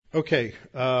Okay,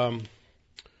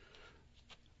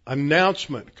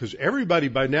 announcement, because everybody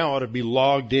by now ought to be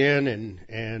logged in,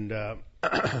 and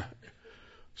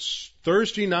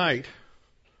Thursday night,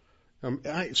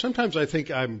 sometimes I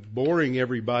think I'm boring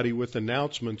everybody with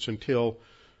announcements until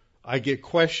I get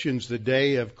questions the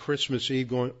day of Christmas Eve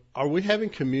going, are we having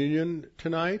communion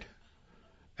tonight?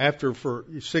 After for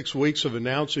 6 weeks of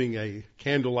announcing a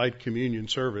candlelight communion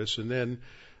service, and then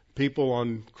people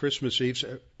on Christmas Eve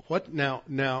say, what now?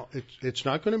 Now it's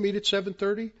not going to meet at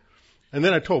 7:30? And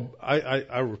then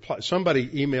I replied, somebody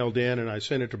emailed in and I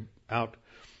sent it out,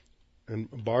 and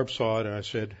Barb saw it and I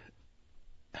said,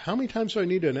 how many times do I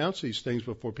need to announce these things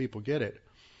before people get it?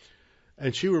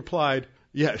 And she replied,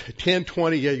 yeah, 10,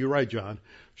 20, yeah, you're right, John.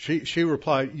 She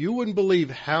replied, you wouldn't believe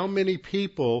how many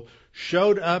people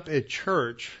showed up at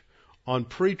church on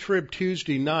pre-trib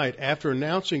Tuesday night after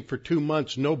announcing for 2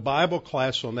 months no Bible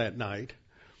class on that night.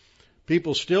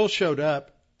 People still showed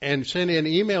up and sent in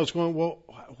emails going, well,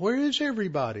 where is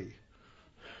everybody?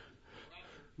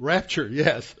 Rapture,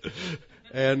 yes.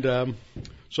 And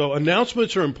so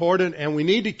announcements are important, and we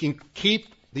need to keep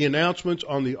the announcements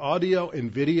on the audio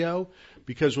and video,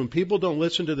 because when people don't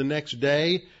listen to the next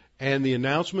day and the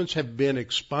announcements have been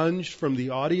expunged from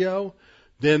the audio,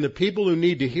 then the people who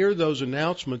need to hear those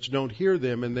announcements don't hear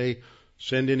them, and they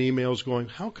send in emails going,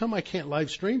 how come I can't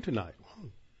live stream tonight?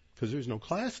 Well, because there's no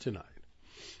class tonight.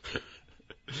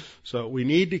 So we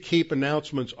need to keep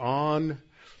announcements on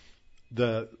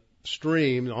the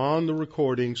stream, on the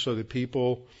recording, so that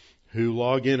people who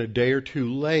log in a day or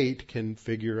two late can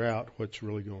figure out what's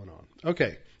really going on.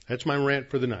 Okay, that's my rant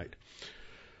for the night.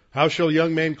 How shall a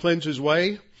young man cleanse his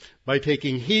way? By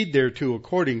taking heed thereto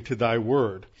according to thy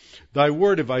word. Thy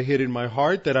word have I hid in my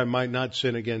heart, that I might not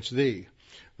sin against thee.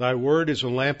 Thy word is a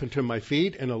lamp unto my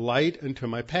feet and a light unto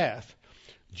my path.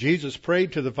 Jesus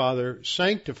prayed to the Father,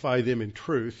 sanctify them in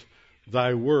truth.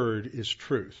 Thy word is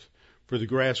truth. For the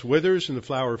grass withers and the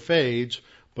flower fades,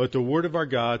 but the word of our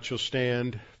God shall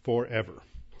stand forever.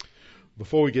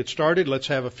 Before we get started, let's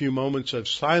have a few moments of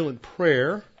silent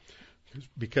prayer,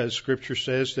 because Scripture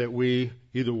says that we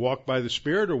either walk by the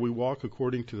Spirit or we walk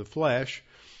according to the flesh.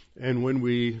 And when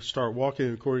we start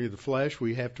walking according to the flesh,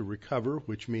 we have to recover,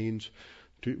 which means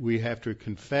we have to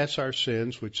confess our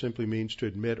sins, which simply means to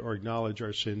admit or acknowledge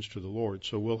our sins to the Lord.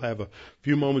 So we'll have a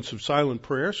few moments of silent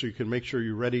prayer so you can make sure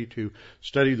you're ready to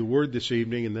study the Word this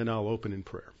evening, and then I'll open in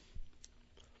prayer.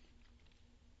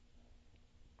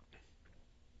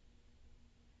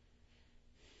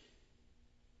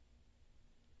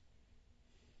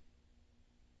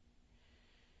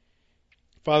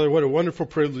 Father, what a wonderful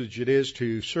privilege it is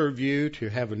to serve you, to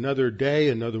have another day,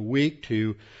 another week,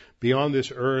 to be on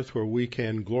this earth where we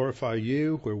can glorify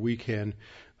you, where we can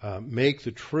make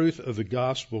the truth of the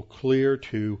gospel clear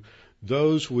to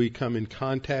those we come in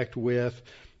contact with,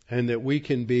 and that we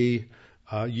can be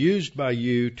used by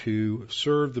you to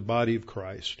serve the body of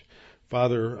Christ.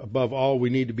 Father, above all, we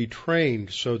need to be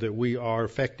trained so that we are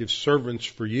effective servants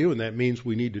for you, and that means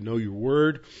we need to know your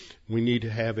word. We need to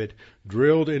have it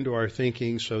drilled into our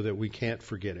thinking so that we can't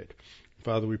forget it.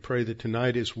 Father, we pray that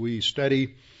tonight as we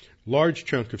study large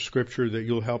chunk of Scripture, that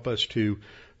you'll help us to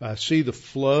see the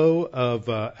flow of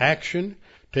action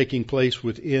taking place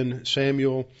within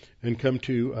Samuel, and come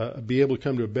to be able to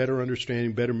come to a better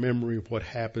understanding, better memory of what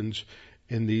happens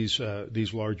in these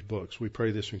large books. We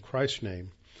pray this in Christ's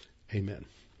name. Amen.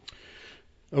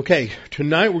 Okay,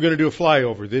 tonight we're going to do a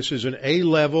flyover. This is an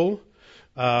A-level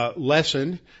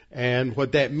lesson, and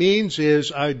what that means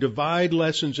is I divide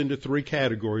lessons into 3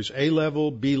 categories: A-level,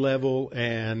 B-level,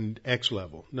 and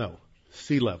X-level. No,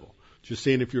 C-level. Just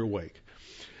seeing if you're awake.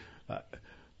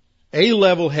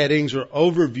 A-level headings are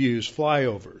overviews,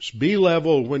 flyovers.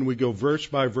 B-level, when we go verse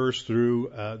by verse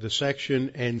through the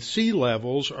section, and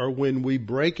C-levels are when we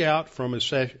break out from a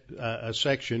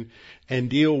section and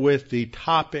deal with the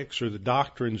topics or the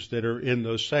doctrines that are in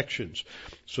those sections.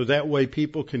 So that way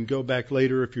people can go back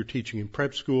later if you're teaching in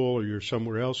prep school or you're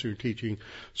somewhere else, or you're teaching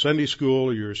Sunday school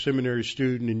or you're a seminary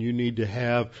student and you need to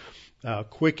have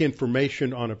quick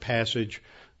information on a passage,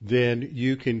 then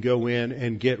you can go in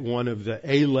and get one of the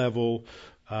A-level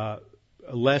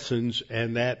lessons,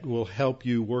 and that will help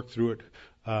you work through it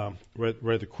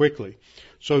rather quickly.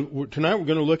 So tonight we're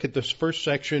going to look at this first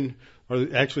section, or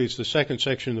actually it's the second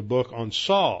section of the book on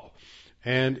Saul.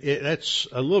 And that's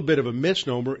a little bit of a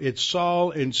misnomer. It's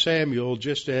Saul and Samuel,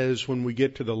 just as when we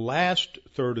get to the last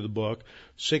third of the book,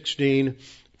 16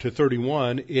 to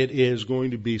 31, it is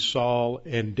going to be Saul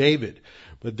and David.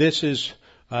 But this is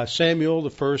Samuel, the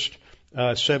first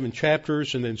 7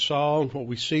 chapters, and then Saul. And what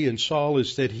we see in Saul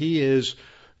is that he's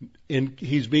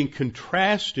being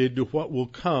contrasted to what will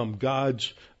come,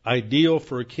 God's ideal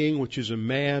for a king, which is a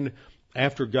man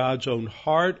after God's own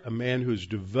heart, a man who is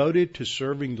devoted to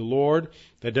serving the Lord.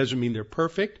 That doesn't mean they're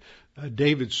perfect.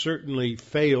 David certainly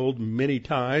failed many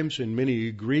times in many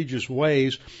egregious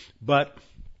ways, but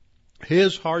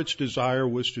his heart's desire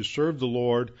was to serve the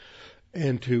Lord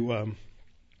and to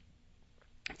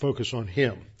focus on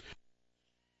Him.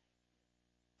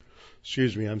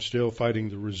 Excuse me, I'm still fighting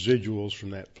the residuals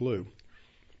from that flu.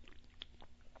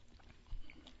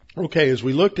 Okay, as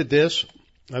we looked at this,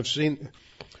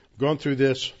 gone through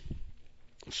this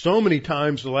so many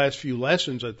times the last few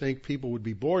lessons, I think people would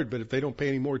be bored, but if they don't pay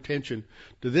any more attention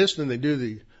to this than they do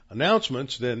the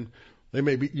announcements, then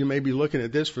you may be looking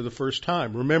at this for the first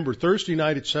time. Remember, Thursday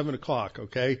night at 7 o'clock,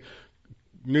 okay?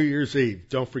 New Year's Eve.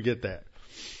 Don't forget that.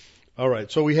 All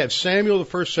right, so we have Samuel, the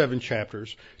first 7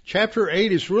 chapters. Chapter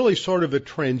 8 is really sort of a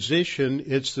transition.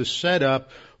 It's the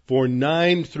setup for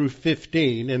 9 through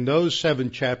 15, and those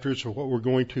 7 chapters are what we're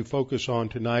going to focus on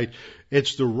tonight.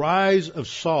 It's the rise of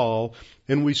Saul,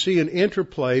 and we see an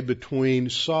interplay between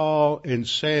Saul and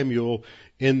Samuel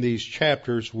in these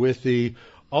chapters with the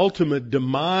ultimate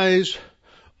demise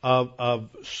of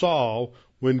Saul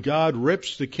when God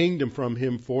rips the kingdom from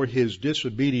him for his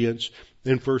disobedience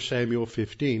in 1 Samuel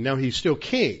 15. Now, he's still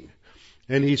king,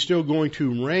 and he's still going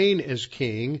to reign as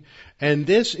king, and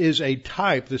this is a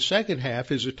type, the second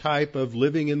half is a type of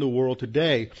living in the world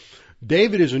today.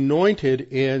 David is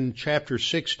anointed in chapter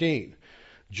 16,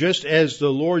 just as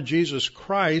the Lord Jesus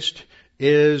Christ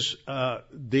is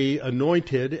the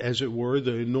anointed, as it were,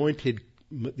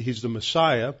 he's the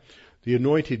Messiah, the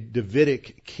anointed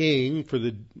Davidic king for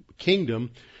the kingdom.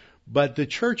 But the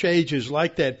church age is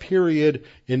like that period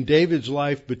in David's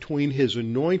life between his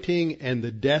anointing and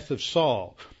the death of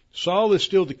Saul. Saul is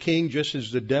still the king, just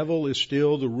as the devil is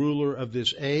still the ruler of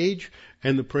this age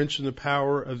and the prince and the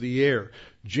power of the air.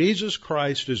 Jesus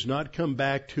Christ does not come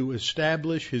back to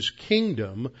establish his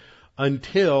kingdom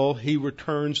until he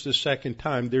returns the second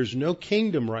time. There's no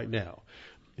kingdom right now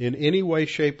in any way,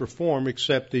 shape, or form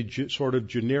except the sort of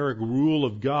generic rule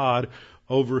of God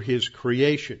over his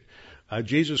creation.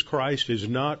 Jesus Christ is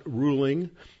not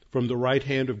ruling from the right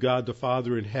hand of God the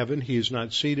Father in heaven. He is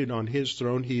not seated on his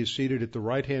throne. He is seated at the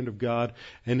right hand of God.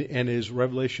 And as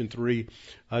Revelation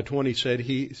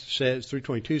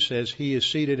 3:22 says, he is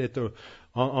seated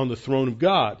on the throne of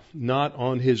God, not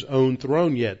on his own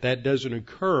throne yet. That doesn't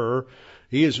occur.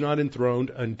 He is not enthroned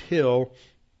until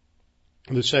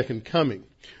the second coming.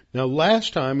 Now,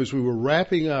 last time, as we were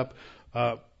wrapping up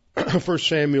 1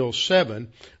 Samuel 7,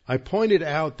 I pointed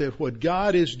out that what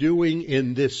God is doing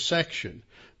in this section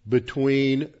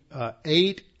between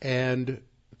 8 and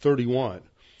 31,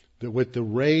 that with the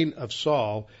reign of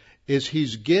Saul, is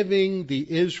he's giving the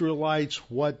Israelites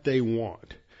what they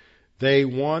want. They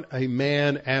want a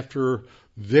man after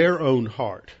their own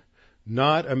heart,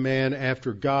 not a man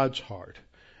after God's heart.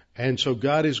 And so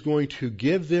God is going to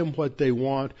give them what they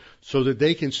want so that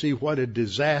they can see what a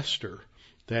disaster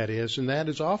that is. And that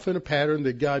is often a pattern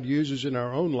that God uses in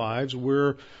our own lives.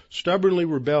 We're stubbornly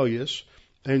rebellious,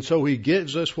 and so he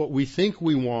gives us what we think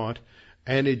we want,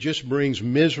 and it just brings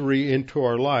misery into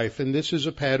our life. And this is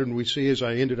a pattern we see, as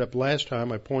I ended up last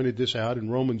time. I pointed this out in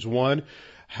Romans 1,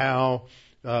 how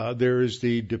there is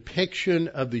the depiction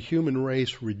of the human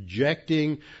race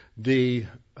rejecting the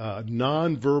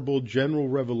nonverbal general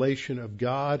revelation of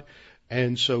God,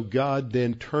 and so God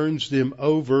then turns them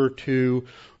over to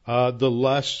the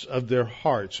lusts of their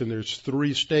hearts. And there's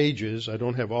 3 stages. I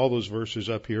don't have all those verses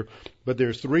up here, but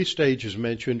there's 3 stages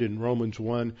mentioned in Romans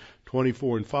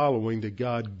 1:24 and following that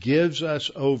God gives us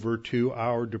over to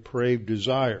our depraved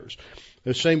desires.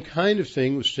 The same kind of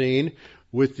thing was seen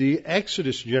with the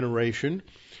Exodus generation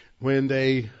when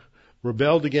they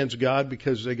rebelled against God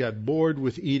because they got bored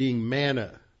with eating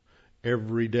manna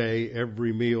every day,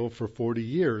 every meal for 40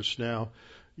 years. Now,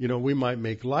 we might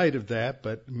make light of that,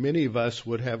 but many of us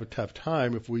would have a tough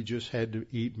time if we just had to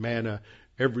eat manna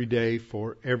every day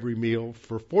for every meal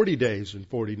for 40 days and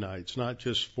 40 nights, not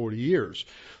just 40 years.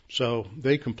 So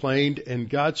they complained, and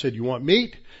God said, "You want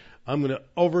meat? I'm going to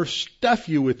overstuff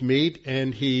you with meat."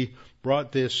 And he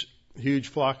brought this huge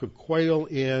flock of quail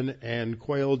in, and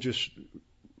quail just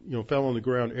fell on the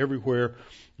ground everywhere.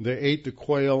 They ate the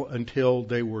quail until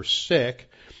they were sick.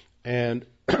 And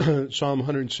Psalm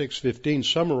 106:15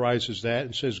 summarizes that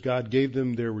and says God gave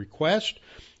them their request,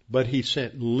 but he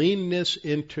sent leanness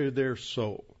into their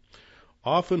soul.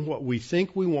 Often what we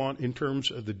think we want in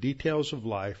terms of the details of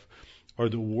life are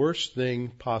the worst thing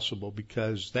possible,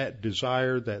 because that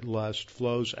desire, that lust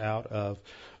flows out of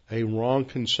a wrong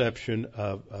conception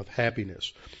of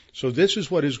happiness. So this is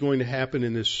what is going to happen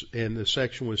in the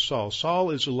section with Saul.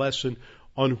 Saul is a lesson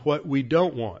on what we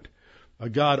don't want.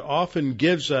 God often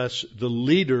gives us the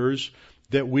leaders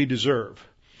that we deserve.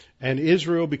 And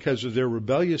Israel, because of their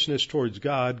rebelliousness towards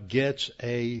God, gets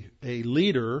a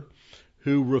leader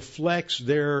who reflects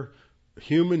their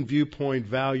human viewpoint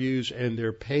values and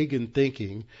their pagan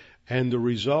thinking. And the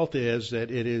result is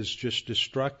that it is just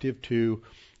destructive to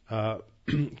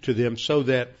them, so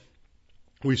that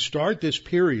we start this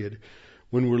period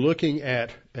when we're looking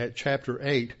at chapter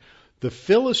 8. The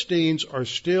Philistines are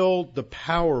still the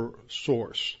power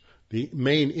source, the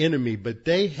main enemy, but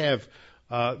they have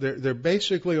they're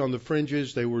basically on the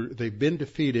fringes. They've been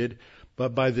defeated,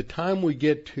 but by the time we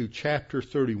get to chapter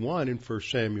 31 in 1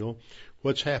 Samuel,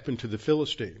 what's happened to the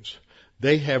Philistines?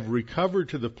 They have recovered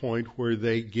to the point where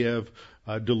they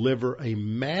deliver a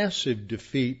massive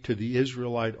defeat to the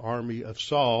Israelite army of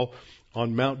Saul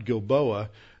on Mount Gilboa.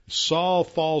 Saul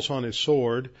falls on his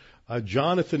sword.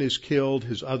 Jonathan is killed.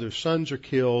 His other sons are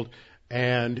killed.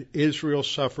 And Israel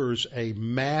suffers a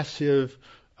massive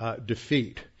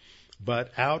defeat.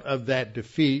 But out of that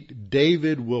defeat,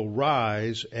 David will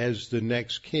rise as the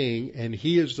next king, and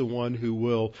he is the one who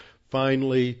will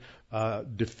finally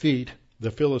defeat the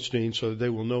Philistines, so that they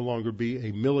will no longer be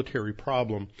a military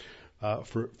problem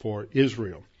for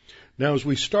Israel. Now, as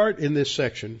we start in this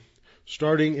section,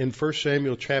 starting in 1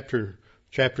 Samuel chapter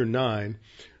 9,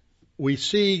 we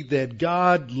see that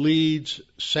God leads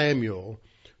Samuel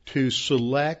to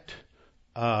select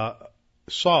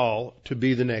Saul to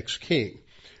be the next king.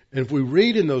 And if we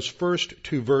read in those first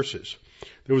two verses,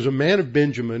 there was a man of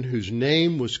Benjamin whose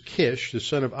name was Kish, the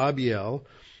son of Abiel,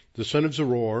 the son of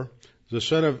Zeror, the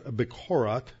son of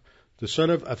Bechorath, the son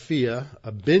of Aphiah,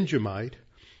 a Benjamite,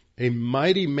 a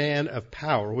mighty man of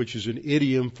power, which is an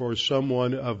idiom for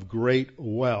someone of great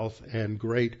wealth and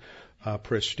great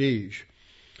prestige.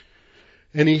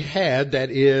 And he had, that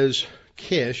is,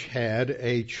 Kish had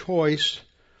a choice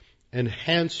and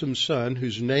handsome son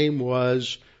whose name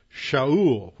was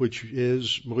Shaul,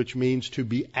 which means to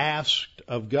be asked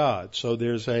of God. So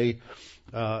there's a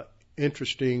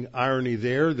interesting irony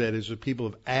there, that is, the people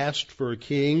have asked for a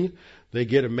king, they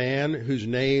get a man whose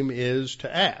name is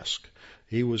to ask.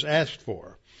 He was asked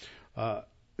for.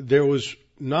 There was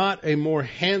not a more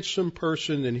handsome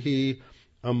person than he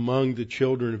among the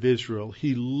children of Israel.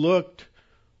 He looked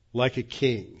like a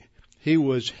king. He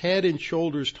was head and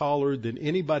shoulders taller than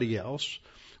anybody else,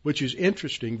 which is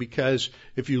interesting because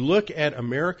if you look at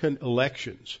American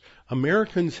elections,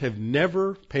 Americans have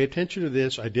never, pay attention to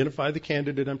this, identify the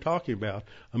candidate I'm talking about,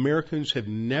 Americans have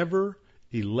never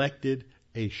elected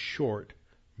a short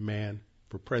man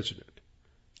for president.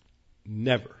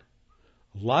 Never.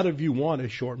 A lot of you want a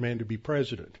short man to be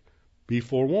president. Be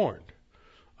forewarned.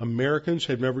 Americans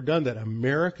have never done that.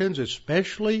 Americans,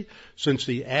 especially since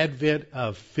the advent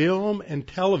of film and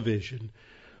television,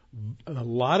 a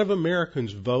lot of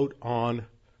Americans vote on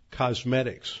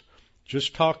cosmetics.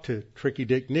 Just talk to Tricky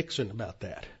Dick Nixon about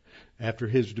that after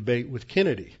his debate with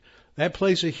Kennedy. That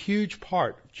plays a huge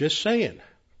part. Just saying.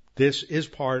 This is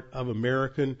part of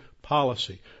American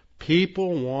policy.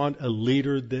 People want a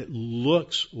leader that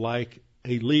looks like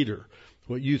a leader.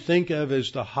 What you think of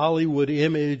as the Hollywood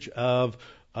image of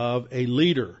a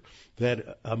leader,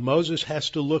 that Moses has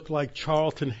to look like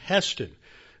Charlton Heston,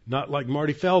 not like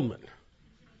Marty Feldman.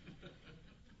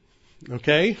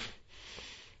 Okay?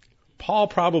 Paul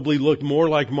probably looked more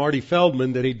like Marty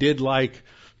Feldman than he did like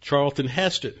Charlton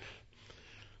Heston.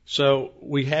 So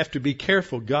we have to be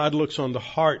careful. God looks on the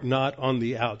heart, not on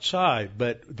the outside.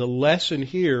 But the lesson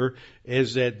here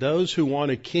is that those who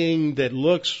want a king that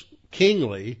looks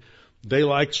kingly, they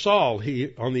like Saul.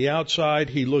 On the outside,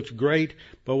 he looks great,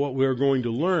 but what we're going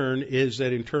to learn is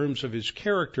that in terms of his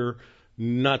character,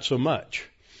 not so much.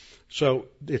 So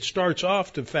it starts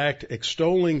off, in fact,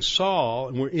 extolling Saul,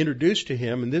 and we're introduced to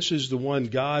him, and this is the one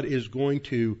God is going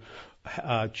to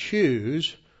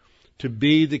choose to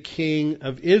be the king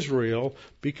of Israel,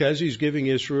 because he's giving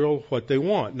Israel what they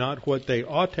want, not what they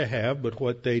ought to have, but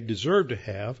what they deserve to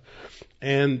have.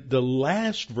 And the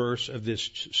last verse of this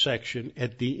section,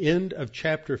 at the end of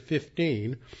chapter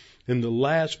 15, in the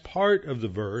last part of the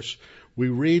verse, we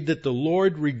read that the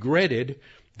Lord regretted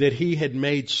that he had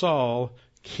made Saul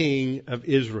king of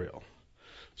Israel.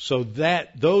 So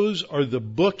those are the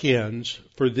bookends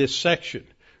for this section.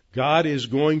 God is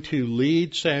going to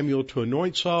lead Samuel to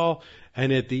anoint Saul,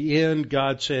 and at the end,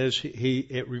 God says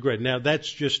it regretted. Now, that's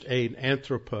just an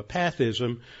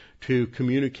anthropopathism to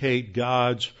communicate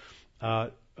God's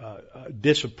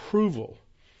disapproval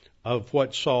of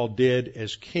what Saul did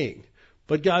as king.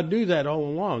 But God knew that all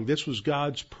along. This was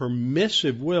God's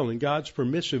permissive will. In God's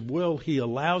permissive will, he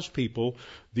allows people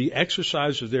the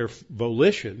exercise of their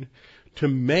volition to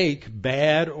make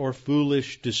bad or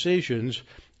foolish decisions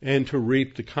and to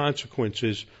reap the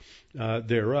consequences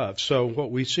thereof. So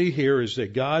what we see here is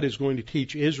that God is going to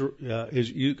teach Israel,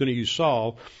 is going to use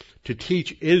Saul to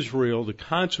teach Israel the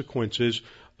consequences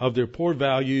of their poor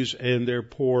values and their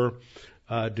poor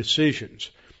decisions.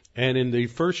 And in the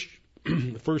first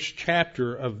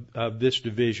chapter of this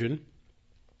division,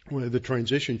 well, the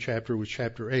transition chapter was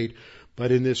chapter 8,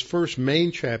 but in this first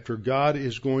main chapter, God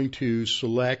is going to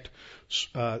select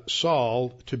Saul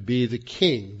to be the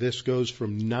king. This goes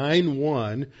from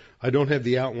 9:1. I don't have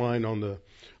the outline on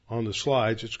the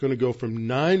slides. It's going to go from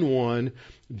 9:1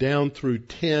 down through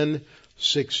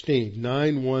 10:16.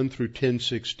 9:1 through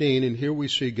 10:16, and here we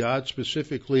see God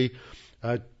specifically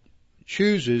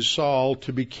chooses Saul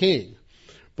to be king.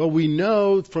 But we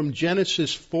know from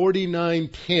Genesis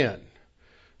 49:10.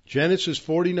 Genesis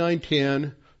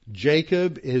 49:10,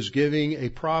 Jacob is giving a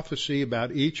prophecy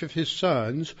about each of his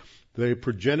sons, the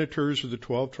progenitors of the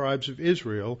 12 tribes of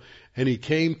Israel, and he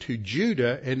came to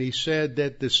Judah and he said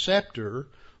that the scepter,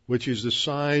 which is the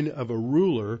sign of a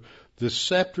ruler, the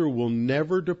scepter will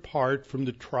never depart from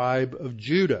the tribe of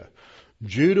Judah.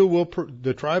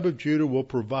 The tribe of Judah will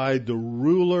provide the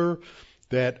ruler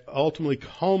that ultimately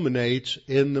culminates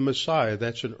in the Messiah.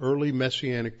 That's an early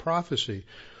messianic prophecy.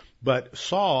 But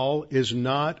Saul is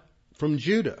not from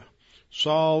Judah.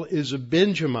 Saul is a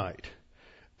Benjamite.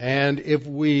 And if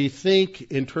we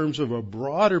think in terms of a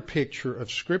broader picture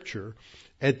of Scripture,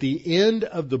 at the end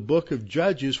of the book of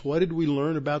Judges, what did we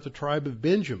learn about the tribe of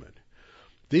Benjamin?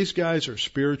 These guys are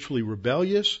spiritually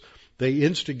rebellious. They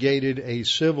instigated a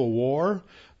civil war.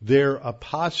 They're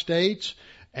apostates.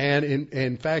 And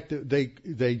in fact,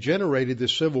 they generated the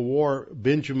civil war,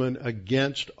 Benjamin,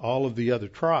 against all of the other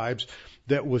tribes,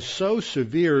 that was so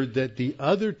severe that the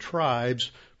other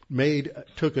tribes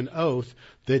took an oath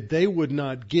that they would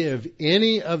not give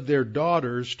any of their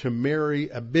daughters to marry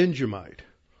a Benjamite.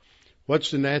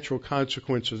 What's the natural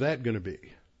consequence of that going to be?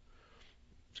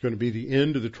 It's going to be the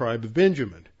end of the tribe of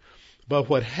Benjamin. But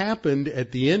what happened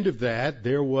at the end of that,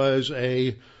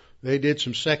 they did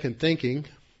some second thinking,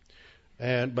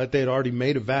 but they had already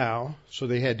made a vow, so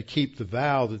they had to keep the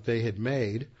vow that they had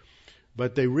made.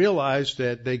 But they realized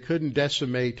that they couldn't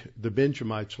decimate the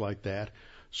Benjamites like that.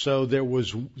 So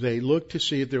they looked to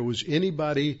see if there was any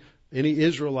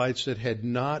Israelites that had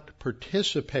not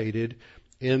participated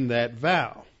in that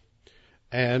vow.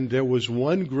 And there was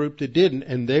one group that didn't,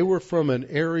 and they were from an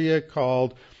area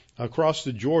across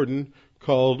the Jordan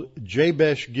called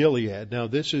Jabesh Gilead. Now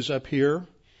this is up here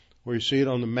where you see it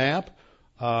on the map.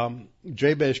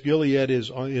 Jabesh Gilead is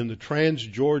in the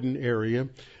Transjordan area,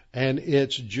 and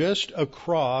it's just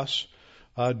across,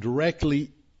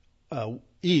 directly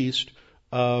east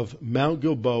of Mount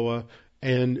Gilboa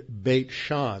and Beit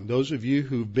Shan. Those of you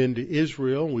who've been to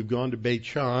Israel, we've gone to Beit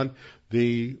Shan.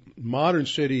 The modern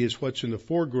city is what's in the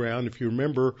foreground. If you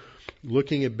remember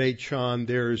looking at Beit Shan,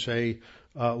 there's a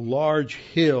large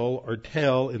hill or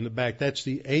tell in the back. That's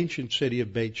the ancient city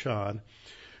of Beit Shan.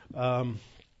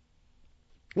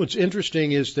 What's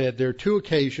interesting is that there are two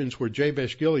occasions where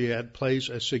Jabesh Gilead plays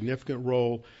a significant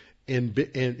role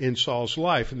in Saul's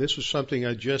life, and this was something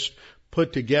I just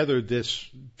put together this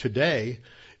today.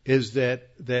 Is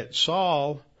that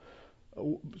Saul's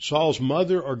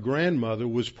mother or grandmother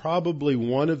was probably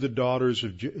one of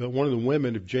the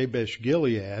women of Jabesh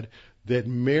Gilead that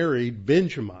married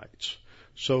Benjamites.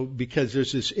 So because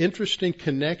there's this interesting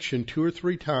connection 2 or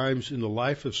 3 times in the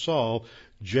life of Saul,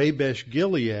 Jabesh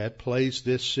Gilead plays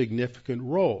this significant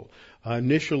role.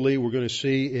 Initially, we're going to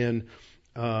see in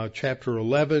chapter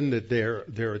 11 that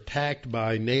they're attacked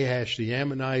by Nahash the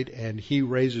Ammonite, and he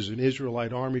raises an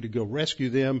Israelite army to go rescue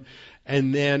them.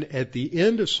 And then at the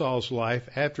end of Saul's life,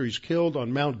 after he's killed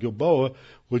on Mount Gilboa,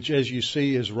 which as you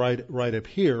see is right up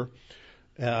here,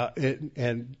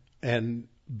 and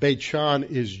Beit Shan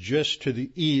is just to the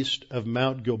east of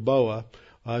Mount Gilboa,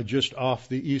 just off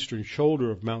the eastern shoulder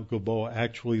of Mount Gilboa,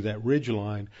 actually that ridge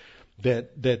line,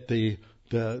 that the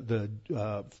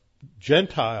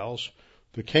Gentiles,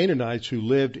 the Canaanites who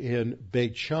lived in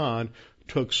Beit Shan,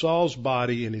 took Saul's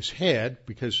body and his head,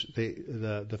 because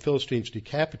the Philistines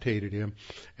decapitated him,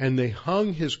 and they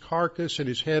hung his carcass and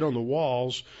his head on the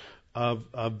walls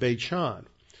of Beit Shan.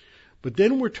 But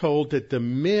then we're told that the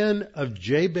men of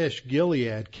Jabesh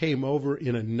Gilead came over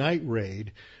in a night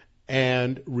raid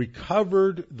and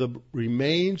recovered the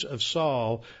remains of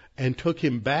Saul and took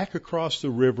him back across the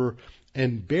river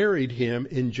and buried him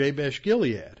in Jabesh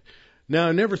Gilead. Now,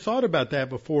 I never thought about that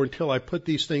before until I put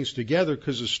these things together,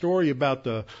 because the story about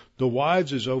the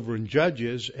wives is over in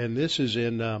Judges, and this is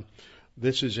in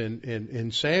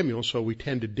Samuel, so we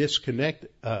tend to disconnect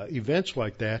events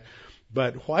like that.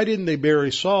 But why didn't they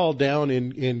bury Saul down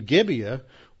in Gibeah,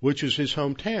 which is his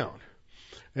hometown?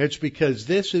 It's because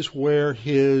this is where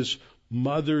his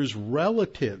mother's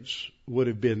relatives would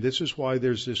have been. This is why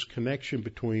there's this connection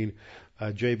between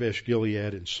Jabesh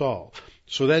Gilead and Saul.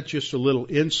 So that's just a little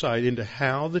insight into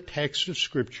how the text of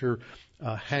Scripture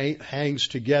hangs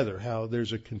together, how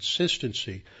there's a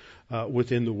consistency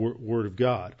within the Word of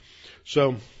God.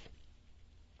 So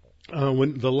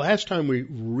when the last time we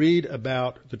read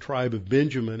about the tribe of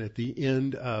Benjamin at the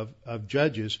end of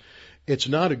Judges, it's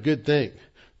not a good thing.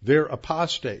 They're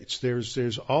apostates.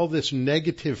 There's all this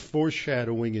negative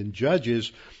foreshadowing in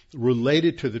Judges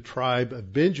related to the tribe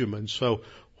of Benjamin. So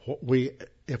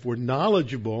if we're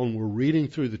knowledgeable and we're reading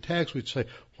through the text, we'd say,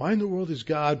 why in the world is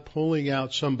God pulling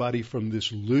out somebody from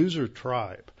this loser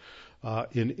tribe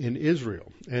in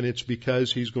Israel? And it's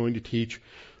because he's going to teach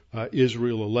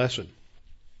Israel a lesson.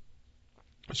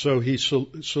 So he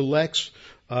selects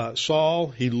Saul.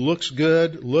 He looks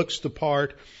good, looks the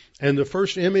part. And the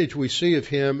first image we see of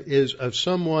him is of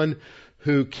someone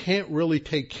who can't really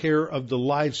take care of the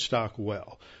livestock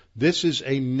well. This is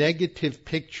a negative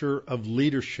picture of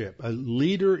leadership. A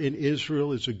leader in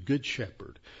Israel is a good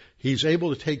shepherd. He's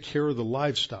able to take care of the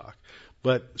livestock.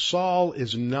 But Saul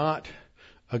is not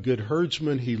a good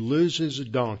herdsman. He loses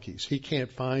donkeys. He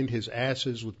can't find his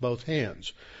asses with both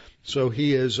hands. So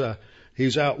he's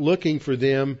out looking for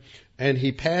them, and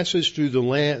he passes through the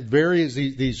land. Various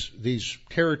these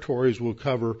territories will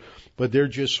cover, but they're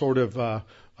just sort of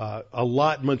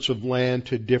allotments of land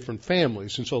to different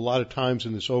families. And so a lot of times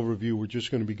in this overview, we're just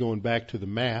going to be going back to the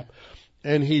map.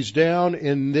 And he's down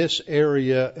in this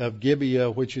area of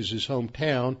Gibeah, which is his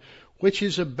hometown, which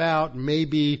is about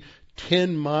maybe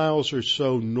 10 miles or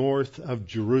so north of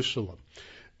Jerusalem.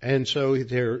 And so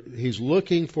he's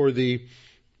looking for the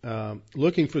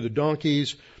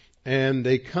donkeys, and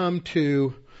they come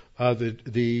to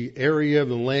the area of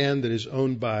the land that is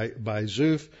owned by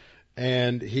Zuph.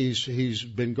 And he's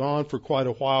been gone for quite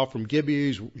a while from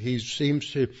Gibeah. He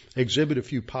seems to exhibit a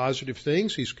few positive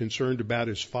things. He's concerned about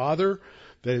his father,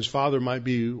 that his father might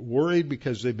be worried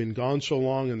because they've been gone so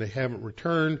long and they haven't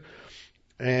returned.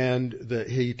 And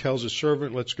he tells his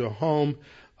servant, let's go home,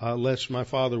 lest my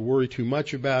father worry too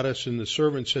much about us. And the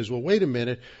servant says, well, wait a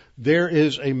minute. There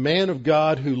is a man of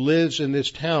God who lives in this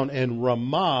town, and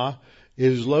Ramah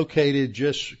is located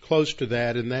just close to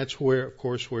that. And that's where, of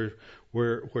course,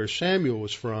 where Samuel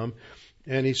was from.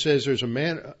 And he says, there's a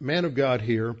man of God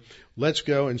here. Let's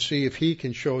go and see if he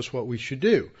can show us what we should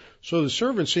do. So the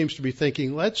servant seems to be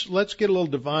thinking, let's get a little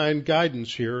divine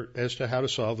guidance here as to how to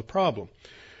solve the problem.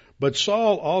 But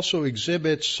Saul also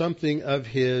exhibits something of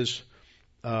his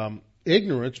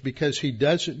ignorance, because he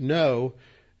doesn't know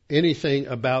anything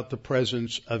about the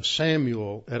presence of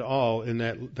Samuel at all in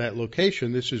that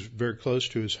location. This is very close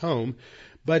to his home.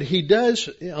 But he does,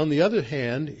 on the other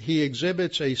hand, he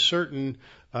exhibits a certain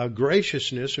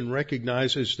graciousness and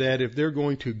recognizes that if they're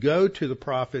going to go to the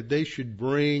prophet, they should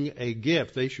bring a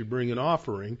gift. They should bring an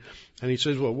offering. And he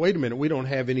says, well, wait a minute, we don't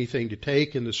have anything to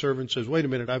take. And the servant says, wait a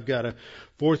minute, I've got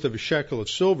 1/4 of a shekel of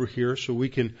silver here, so we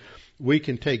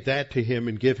can take that to him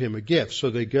and give him a gift. So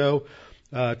they go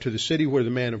to the city where the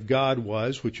man of God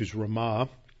was, which is Ramah.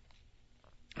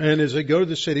 And as they go to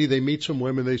the city, they meet some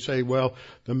women. They say, well,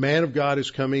 the man of God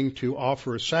is coming to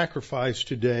offer a sacrifice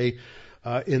today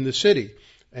in the city.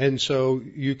 And so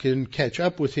you can catch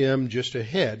up with him just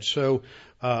ahead. So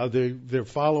they're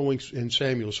following in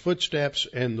Samuel's footsteps.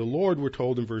 And the Lord, we're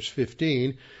told in verse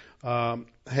 15,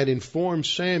 had informed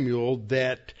Samuel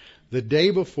that the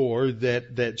day before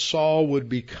that Saul would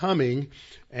be coming.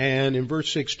 And in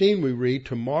verse 16 we read,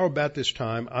 tomorrow about this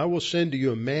time I will send to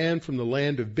you a man from the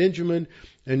land of Benjamin,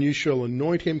 and you shall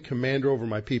anoint him commander over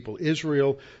my people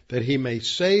Israel, that he may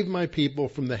save my people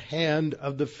from the hand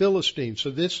of the Philistines. So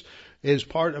this is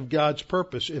part of God's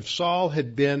purpose. If Saul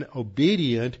had been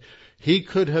obedient, he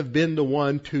could have been the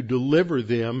one to deliver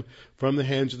them from the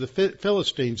hands of the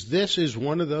Philistines. This is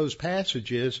one of those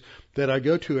passages that I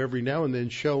go to every now and then,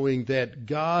 showing that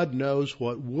God knows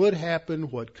what would happen,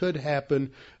 what could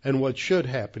happen, and what should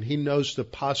happen. He knows the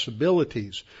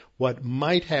possibilities, what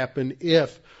might happen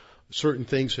if certain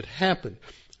things had happened.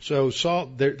 So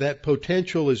Saul, that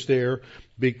potential is there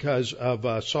because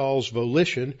of Saul's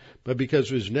volition, but because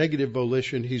of his negative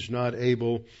volition, he's not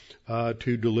able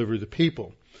to deliver the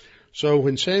people. So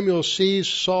when Samuel sees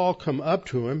Saul come up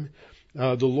to him,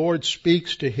 the Lord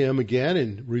speaks to him again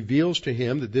and reveals to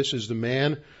him that this is the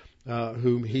man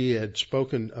whom he had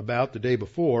spoken about the day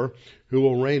before, who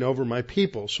will reign over my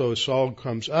people. So as Saul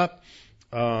comes up,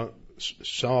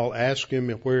 Saul asks him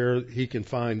where he can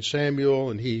find Samuel,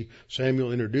 and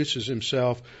Samuel introduces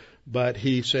himself. but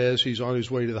he says he's on his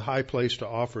way to the high place to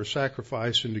offer a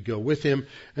sacrifice and to go with him.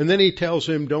 And then he tells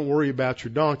him, don't worry about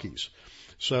your donkeys.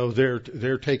 So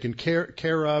they're taken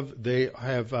care of. They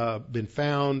have been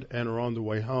found and are on the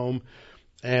way home.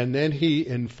 And then he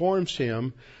informs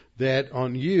him that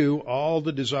on you all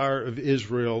the desire of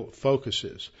Israel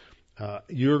focuses.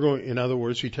 In other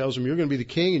words, he tells him you're going to be the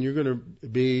king and you're going to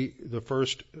be the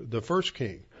first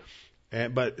king.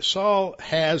 But Saul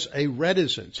has a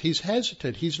reticence. He's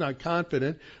hesitant. He's not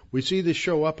confident. We see this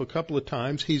show up a couple of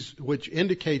times, which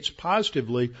indicates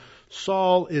positively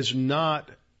Saul is not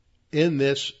in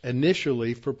this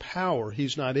initially for power.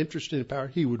 He's not interested in power.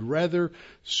 He would rather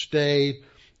stay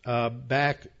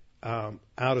back out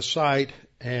of sight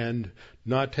and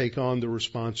not take on the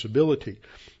responsibility.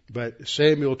 But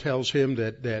Samuel tells him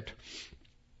that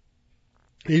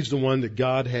he's the one that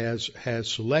God has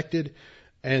selected,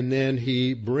 and then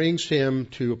he brings him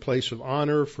to a place of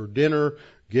honor for dinner,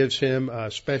 gives him a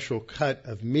special cut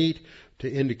of meat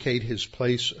to indicate his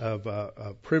place of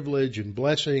privilege and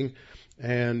blessing,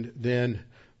 and then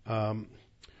the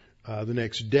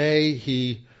next day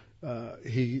he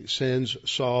sends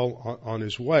Saul on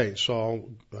his way. Saul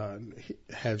and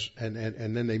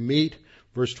then they meet.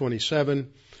 Verse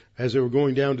 27. As they were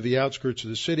going down to the outskirts of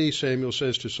the city, Samuel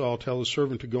says to Saul, tell the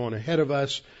servant to go on ahead of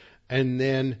us. And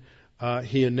then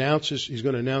he's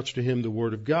going to announce to him the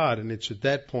word of God. And it's at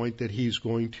that point that he's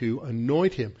going to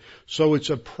anoint him. So it's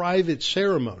a private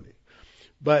ceremony.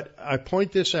 But I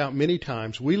point this out many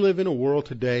times. We live in a world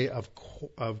today of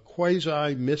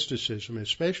quasi-mysticism,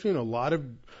 especially in a lot of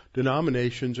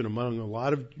denominations and among a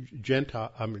lot of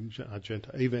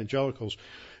evangelicals.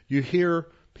 You hear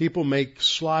people make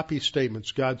sloppy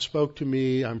statements. God spoke to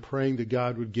me. I'm praying that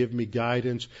God would give me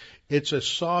guidance. It's a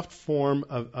soft form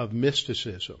of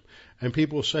mysticism. And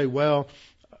people say, well,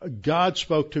 God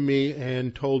spoke to me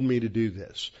and told me to do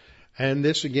this. And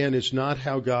this, again, is not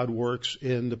how God works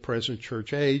in the present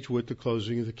church age with the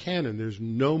closing of the canon. There's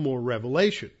no more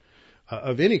revelation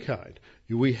of any kind.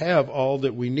 We have all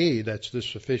that we need. That's the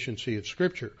sufficiency of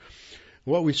Scripture.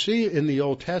 What we see in the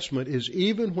Old Testament is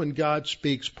even when God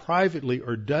speaks privately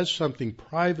or does something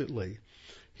privately,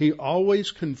 He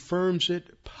always confirms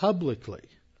it publicly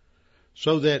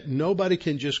so that nobody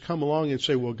can just come along and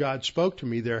say, well, God spoke to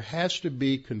me. There has to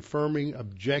be confirming,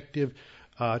 objective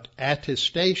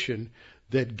attestation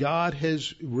that God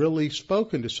has really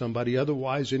spoken to somebody.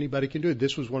 Otherwise, anybody can do it.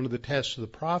 This was one of the tests of the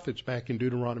prophets back in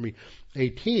Deuteronomy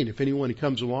 18. If anyone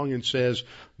comes along and says,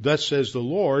 thus says the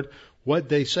Lord, what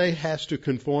they say has to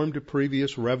conform to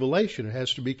previous revelation. It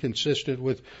has to be consistent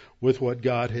with what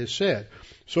God has said.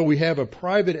 So we have a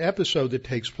private episode that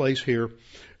takes place here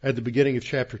at the beginning of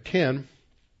chapter 10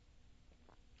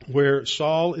 where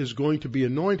Saul is going to be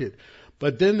anointed.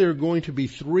 But then there are going to be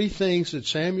three things that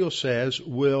Samuel says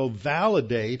will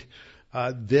validate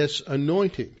this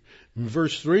anointing. In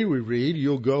verse 3 we read,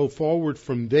 you'll go forward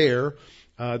from there,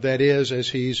 that is, as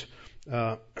he's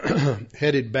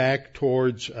headed back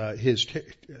towards his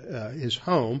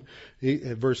home.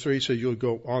 Verse 3 says you'll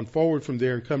go on forward from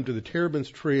there and come to the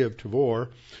terebinth tree of Tabor.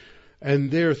 And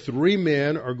there 3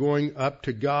 men are going up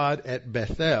to God at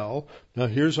Bethel. Now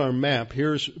here's our map.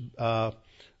 Here's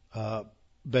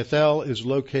Bethel is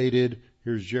located,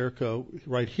 here's Jericho,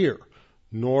 right here,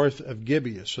 north of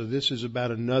Gibeah. So this is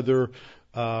about another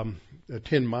 10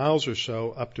 miles or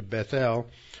so up to Bethel.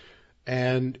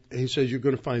 And he says you're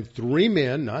going to find 3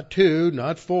 men, not 2,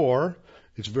 not 4.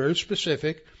 It's very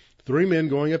specific. 3 men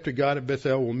going up to God at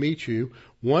Bethel will meet you.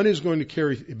 One is going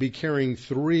to be carrying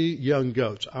 3 young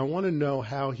goats. I want to know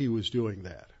how he was doing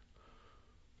that.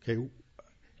 Okay,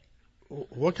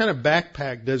 what kind of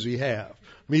backpack does he have?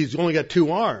 I mean, he's only got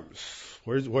 2 arms.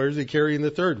 Where's he carrying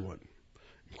the third one?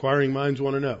 Inquiring minds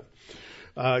want to know.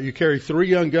 You carry 3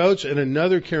 young goats and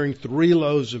another carrying 3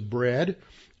 loaves of bread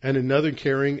and another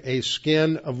carrying a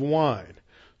skin of wine.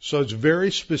 So it's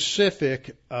very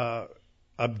specific,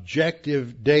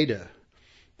 objective data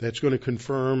that's going to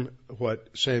confirm what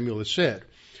Samuel has said.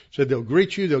 So they'll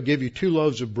greet you, they'll give you 2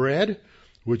 loaves of bread,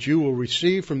 which you will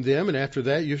receive from them, and after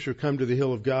that you shall come to the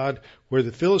hill of God where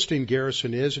the Philistine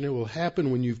garrison is, and it will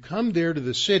happen when you've come there to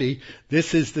the city,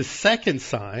 this is the second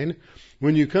sign,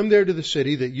 when you come there to the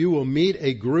city, that you will meet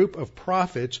a group of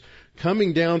prophets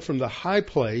coming down from the high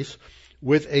place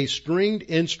with a stringed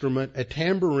instrument, a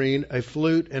tambourine, a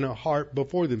flute, and a harp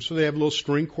before them. So they have a little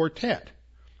string quartet.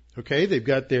 Okay, they've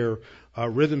got their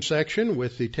rhythm section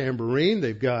with the tambourine.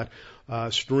 They've got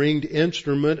a stringed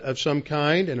instrument of some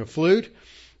kind and a flute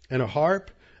and a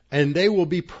harp, and they will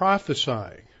be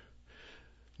prophesying.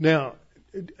 Now,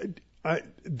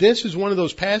 This is one of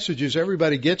those passages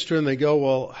everybody gets to and they go,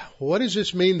 well, what does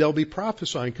this mean they'll be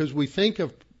prophesying? Because we think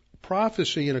of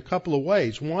prophecy in a couple of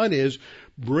ways. One is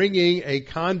bringing a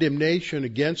condemnation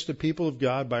against the people of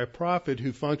God by a prophet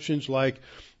who functions like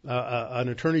an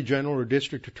attorney general or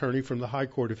district attorney from the high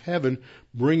court of heaven,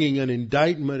 bringing an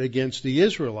indictment against the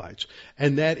Israelites.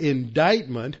 And that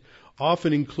indictment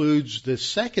often includes the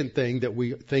second thing that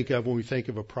we think of when we think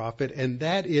of a prophet, and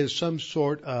that is some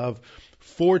sort of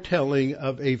foretelling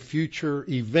of a future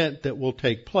event that will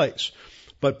take place.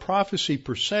 But prophecy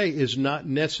per se is not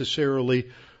necessarily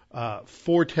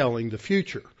foretelling the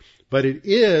future, but it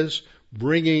is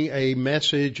bringing a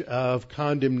message of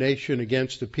condemnation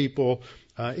against the people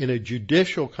in a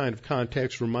judicial kind of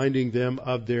context, reminding them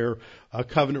of their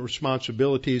covenant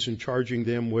responsibilities and charging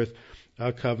them with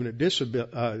covenant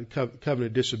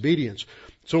disobedience.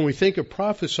 So when we think of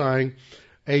prophesying,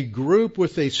 a group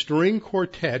with a string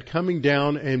quartet coming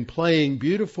down and playing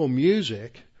beautiful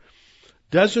music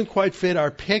doesn't quite fit our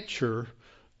picture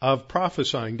of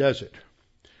prophesying, does it?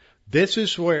 This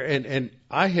is where, and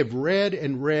I have read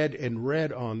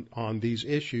on these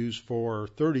issues for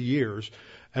 30 years,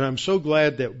 and I'm so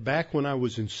glad that back when I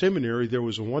was in seminary, there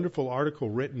was a wonderful article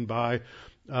written by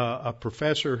a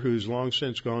professor who's long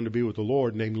since gone to be with the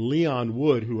Lord named Leon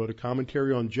Wood, who wrote a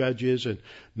commentary on Judges and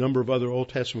a number of other Old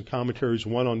Testament commentaries,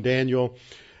 one on Daniel.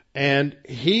 And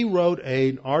he wrote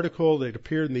an article that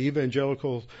appeared in the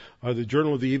the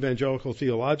Journal of the Evangelical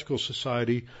Theological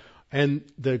Society, and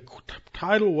the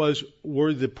title was,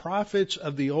 Were the Prophets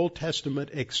of the Old Testament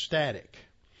Ecstatic?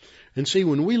 And see,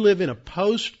 when we live in a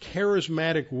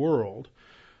post-charismatic world,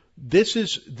 this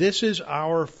is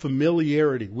our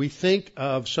familiarity. We think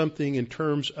of something in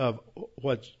terms of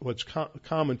what's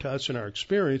common to us in our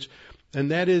experience,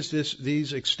 and that is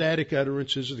these ecstatic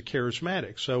utterances of the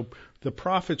charismatic. So the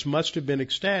prophets must have been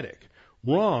ecstatic.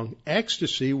 Wrong.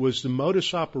 Ecstasy was the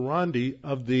modus operandi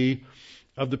of the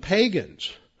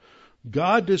pagans.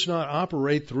 God does not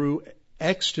operate through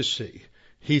ecstasy.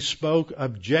 He spoke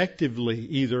objectively,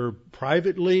 either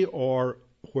privately or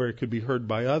where it could be heard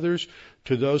by others,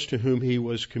 to those to whom he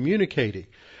was communicating.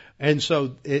 And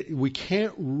so we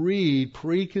can't read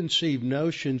preconceived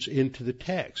notions into the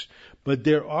text. But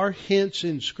there are hints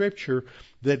in Scripture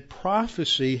that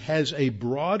prophecy has a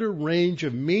broader range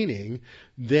of meaning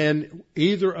than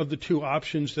either of the two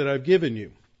options that I've given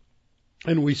you.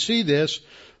 And we see this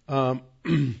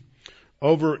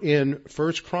over in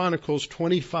 1 Chronicles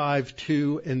 25,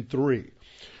 2 and 3.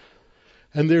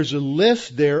 And there's a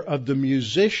list there of the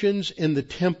musicians in the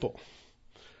temple.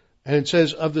 And it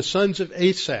says, of the sons of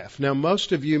Asaph. Now,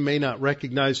 most of you may not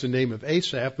recognize the name of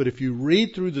Asaph, but if you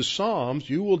read through the Psalms,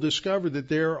 you will discover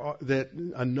that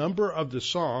a number of the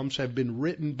Psalms have been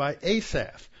written by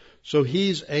Asaph. So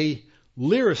he's a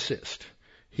lyricist.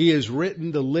 He has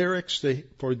written the lyrics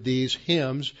for these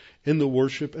hymns in the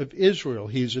worship of Israel.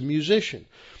 He's a musician.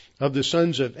 Of the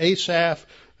sons of Asaph,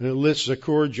 and it lists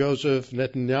Zakur, Joseph,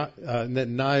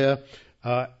 Netaniah,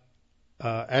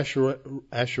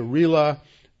 Asherelah.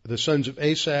 The sons of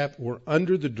Asaph were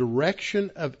under the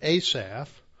direction of Asaph.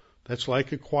 That's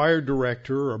like a choir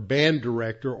director or band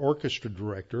director, orchestra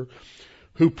director,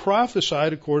 who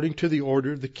prophesied according to the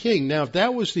order of the king. Now, if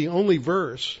that was the only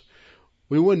verse,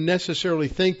 we wouldn't necessarily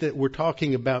think that we're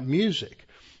talking about music.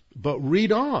 But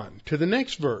read on to the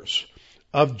next verse.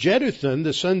 Of Jeduthun,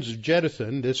 the sons of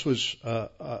Jeduthun, this was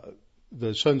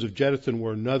the sons of Jeduthun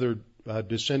were another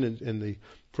descendant in the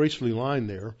priestly line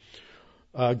there.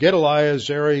 Gedaliah,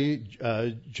 Zeri,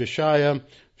 Jeshiah,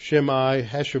 Shimei,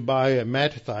 Hashabiah, and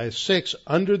Mattathiah, 6,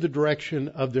 under the direction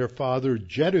of their father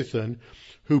Jeduthun,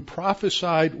 who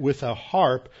prophesied with a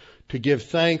harp to give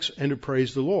thanks and to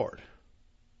praise the Lord.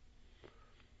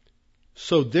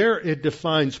 So there it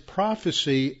defines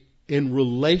prophecy in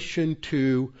relation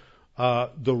to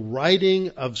the writing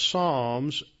of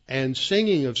psalms and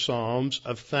singing of psalms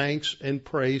of thanks and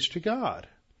praise to God.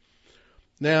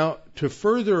 Now, to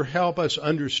further help us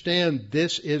understand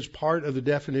this is part of the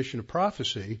definition of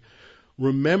prophecy,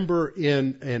 remember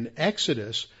in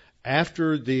Exodus,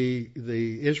 after the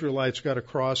Israelites got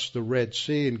across the Red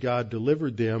Sea and God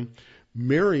delivered them,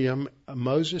 Miriam,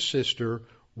 Moses' sister,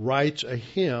 writes a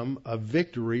hymn of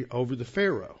victory over the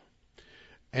Pharaoh.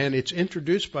 And it's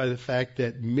introduced by the fact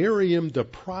that Miriam the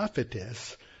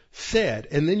prophetess said,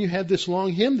 and then you have this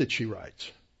long hymn that she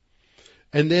writes.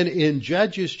 And then in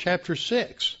Judges chapter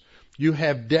 6, you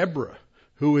have Deborah,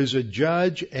 who is a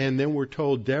judge, and then we're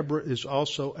told Deborah is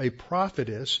also a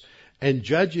prophetess. And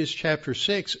Judges chapter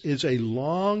 6 is a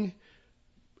long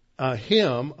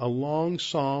hymn, a long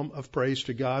psalm of praise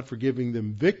to God for giving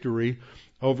them victory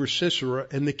over Sisera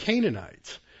and the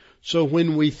Canaanites. So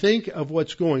when we think of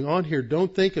what's going on here,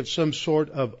 don't think of some sort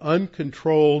of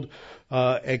uncontrolled,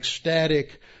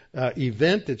 ecstatic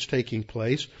event that's taking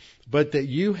place, but that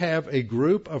you have a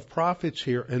group of prophets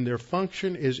here, and their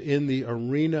function is in the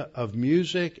arena of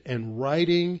music and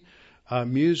writing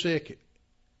music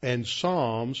and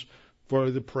psalms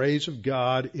for the praise of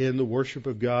God in the worship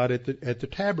of God at the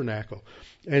tabernacle.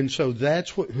 And so that's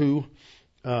who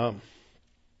Saul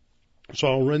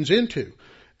runs into.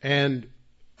 And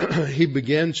he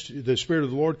begins, the Spirit of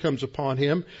the Lord comes upon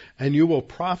him, and you will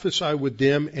prophesy with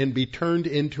them and be turned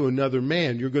into another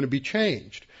man. You're going to be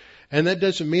changed. And that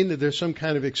doesn't mean that there's some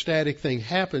kind of ecstatic thing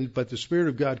happened, but the Spirit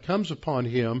of God comes upon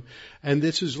him, and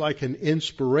this is like an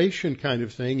inspiration kind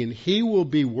of thing, and he will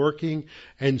be working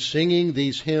and singing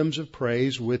these hymns of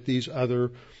praise with these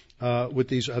other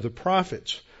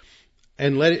prophets.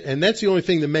 And that's the only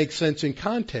thing that makes sense in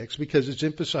context, because it's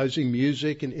emphasizing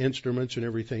music and instruments and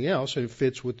everything else, and it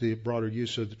fits with the broader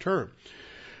use of the term.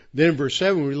 Then in verse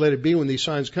 7, we let it be when these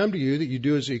signs come to you that you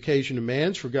do as the occasion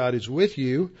demands, for God is with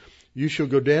you. You shall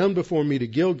go down before me to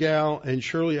Gilgal, and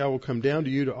surely I will come down to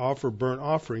you to offer burnt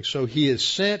offerings. So he is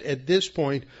sent at this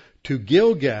point to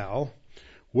Gilgal,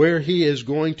 where he is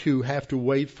going to have to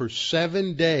wait for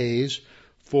 7 days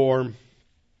for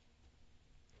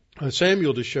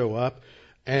Samuel to show up.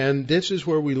 And this is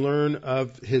where we learn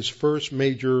of his first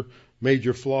major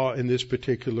flaw in this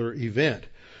particular event.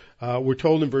 We're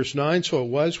told in verse 9, so it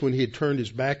was when he had turned his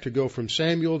back to go from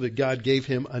Samuel that God gave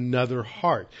him another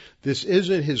heart. This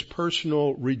isn't his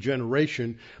personal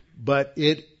regeneration, but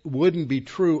it wouldn't be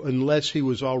true unless he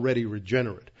was already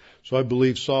regenerate. So I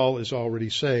believe Saul is already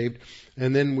saved.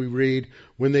 And then we read,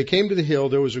 when they came to the hill,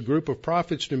 there was a group of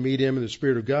prophets to meet him, and the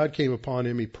Spirit of God came upon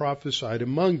him. He prophesied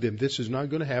among them. This is not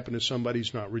going to happen if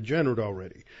somebody's not regenerate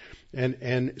already.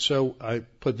 And so I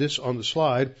put this on the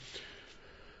slide.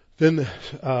 Then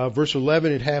verse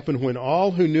 11, it happened when all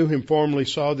who knew him formerly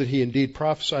saw that he indeed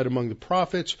prophesied among the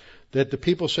prophets, that the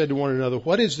people said to one another,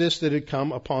 what is this that had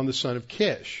come upon the son of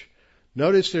Kish?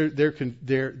 Notice they don't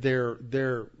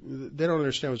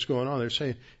understand what's going on. They're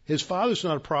saying, his father's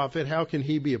not a prophet. How can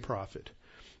he be a prophet?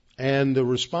 And the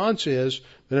response is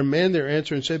that a man there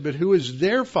answered and said, but who is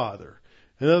their father?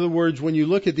 In other words, when you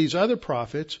look at these other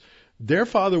prophets, their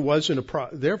fathers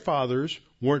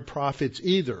weren't prophets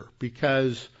either,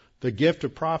 because the gift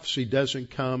of prophecy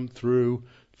doesn't come through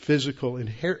physical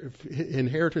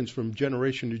inheritance from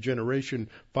generation to generation,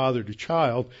 father to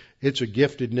child. It's a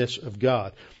giftedness of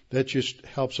God. That just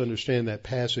helps understand that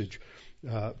passage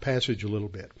a little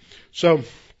bit. So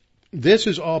this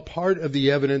is all part of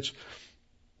the evidence.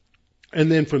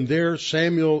 And then from there,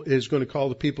 Samuel is going to call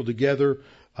the people together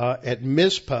at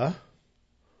Mizpah.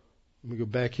 Let me go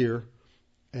back here.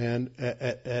 And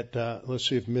let's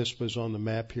see if Mizpah is on the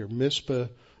map here. Mizpah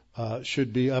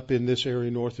should be up in this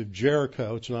area north of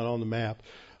Jericho. It's not on the map.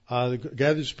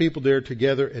 Gathers people there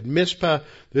together at Mizpah.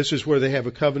 This is where they had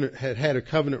a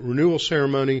covenant renewal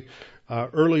ceremony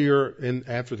earlier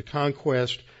after the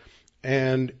conquest,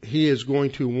 and he is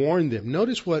going to warn them.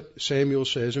 Notice what Samuel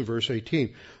says in verse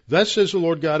 18. Thus says the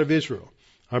Lord God of Israel,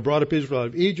 I brought up Israel out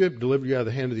of Egypt, delivered you out of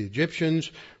the hand of the Egyptians.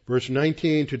 Verse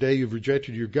 19, today you've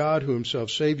rejected your God, who himself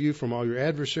saved you from all your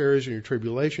adversaries and your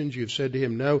tribulations. You have said to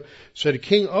him, no, set a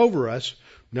king over us.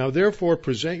 Now therefore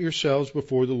present yourselves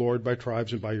before the Lord by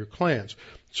tribes and by your clans.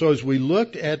 So as we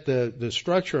looked at the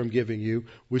structure I'm giving you,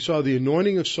 we saw the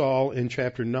anointing of Saul in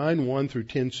chapter 9:1 through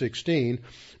 10:16.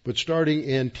 But starting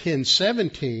in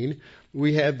 10:17,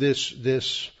 we have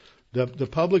the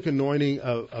public anointing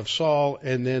of Saul,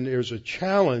 and then there's a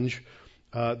challenge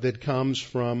that comes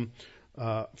from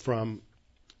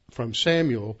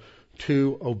Samuel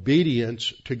to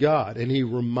obedience to God. And he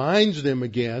reminds them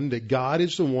again that God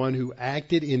is the one who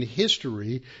acted in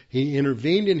history. He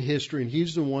intervened in history, and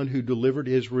he's the one who delivered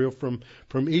Israel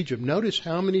from Egypt. Notice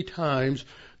how many times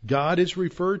God is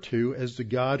referred to as the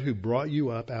God who brought you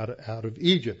up out of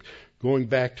Egypt. Going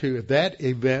back to, if that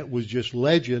event was just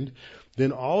legend,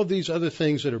 then all of these other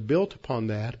things that are built upon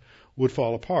that would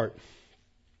fall apart.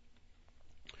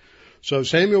 So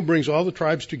Samuel brings all the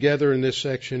tribes together in this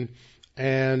section,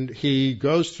 and he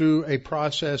goes through a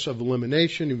process of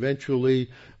elimination, eventually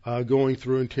going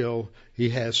through until he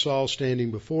has Saul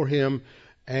standing before him,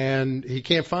 and he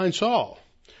can't find Saul.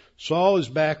 Saul is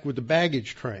back with the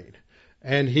baggage train,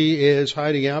 and he is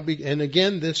hiding out. And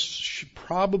again, this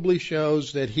probably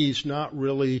shows that he's not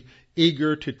really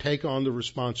eager to take on the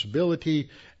responsibility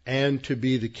and to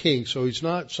be the king. So he's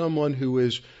not someone who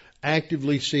is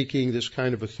actively seeking this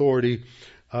kind of authority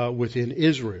within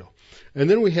Israel. And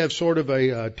then we have sort of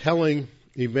a telling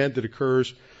event that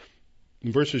occurs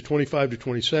in verses 25 to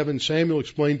 27. Samuel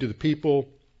explained to the people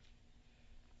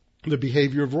the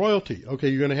behavior of royalty. Okay,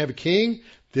 you're going to have a king.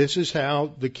 This is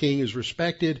how the king is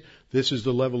respected. This is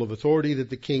the level of authority that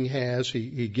the king has.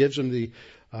 He gives them the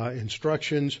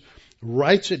instructions,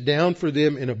 writes it down for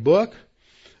them in a book,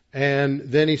 and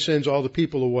then he sends all the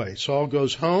people away. Saul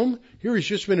goes home. Here he's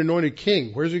just been anointed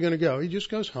king. Where's he going to go? He just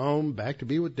goes home, back to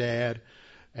be with dad,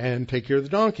 and take care of the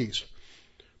donkeys.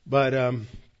 But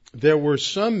there were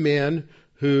some men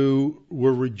who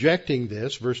were rejecting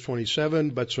this. Verse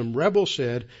 27, but some rebels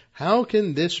said, how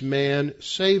can this man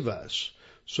save us?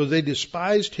 So they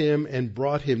despised him and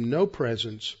brought him no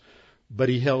presents, but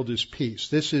he held his peace.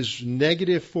 This is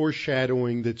negative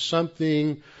foreshadowing that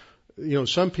something,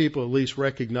 some people at least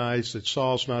recognize that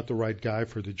Saul's not the right guy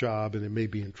for the job and they may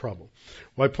be in trouble.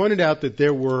 Well, I pointed out that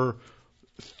there were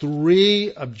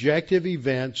 3 objective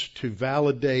events to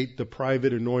validate the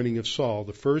private anointing of Saul.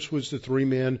 The first was the 3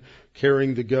 men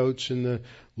carrying the goats and the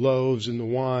loaves and the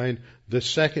wine. The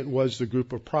second was the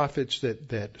group of prophets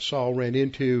that Saul ran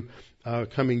into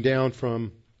coming down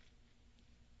from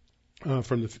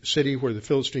the city where the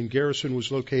Philistine garrison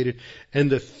was located.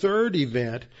 And the third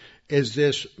event is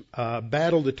this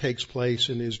battle that takes place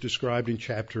and is described in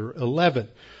chapter 11.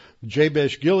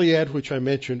 Jabesh Gilead, which I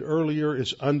mentioned earlier,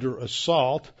 is under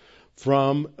assault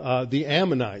from the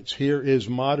Ammonites. Here is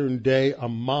modern day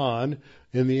Ammon.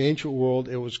 In the ancient world,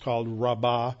 it was called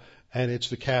Rabbah, and it's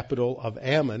the capital of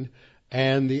Ammon.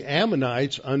 And the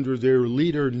Ammonites, under their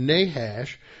leader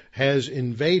Nahash, has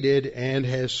invaded and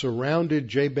has surrounded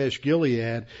Jabesh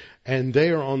Gilead, and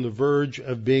they are on the verge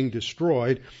of being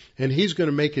destroyed. And he's going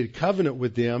to make a covenant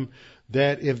with them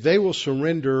that if they will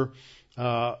surrender,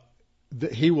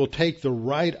 he will take the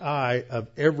right eye of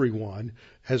everyone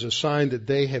as a sign that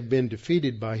they have been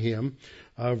defeated by him.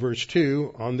 Verse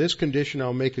 2, on this condition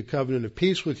I'll make a covenant of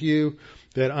peace with you,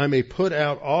 that I may put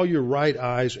out all your right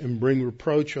eyes and bring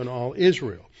reproach on all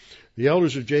Israel. The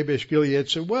elders of Jabesh Gilead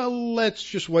said, well, let's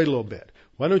just wait a little bit.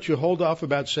 Why don't you hold off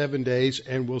about 7 days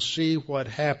and we'll see what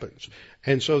happens.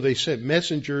 And so they sent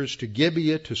messengers to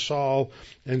Gibeah to Saul,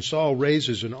 and Saul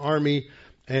raises an army,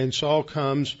 and Saul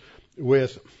comes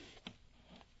with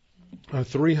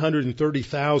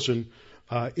 330,000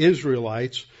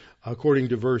 Israelites, according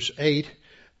to verse 8,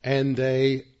 and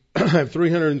they have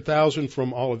 300,000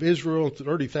 from all of Israel,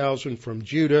 30,000 from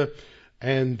Judah,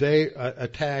 and they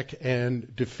attack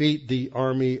and defeat the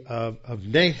army of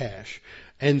Nahash.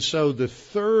 And so the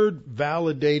third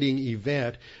validating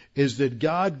event is that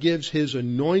God gives his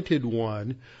anointed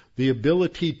one the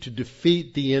ability to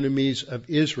defeat the enemies of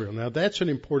Israel. Now that's an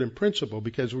important principle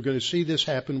because we're going to see this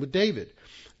happen with David.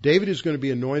 David is going to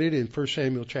be anointed in 1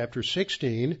 Samuel chapter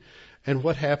 16, and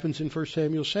what happens in 1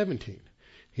 Samuel 17?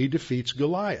 He defeats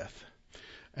Goliath.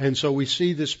 And so we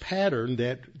see this pattern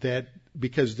that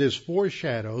because this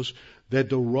foreshadows that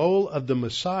the role of the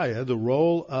Messiah, the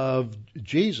role of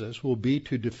Jesus, will be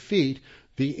to defeat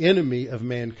the enemy of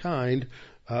mankind,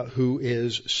 who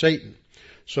is Satan.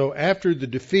 So after the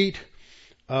defeat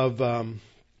of the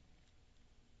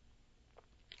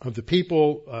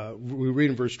people, we read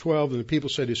in verse 12, and the people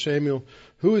said to Samuel,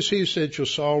 who is he who said, shall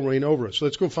Saul reign over us?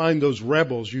 Let's go find those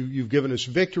rebels. You've given us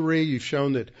victory. You've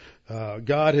shown that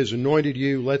God has anointed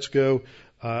you. Let's go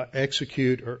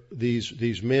execute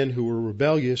these men who were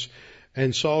rebellious.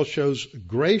 And Saul shows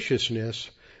graciousness.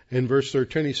 In verse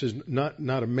 13 he says, not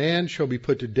a man shall be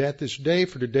put to death this day,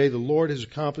 for today the Lord has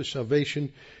accomplished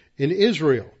salvation in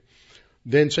Israel.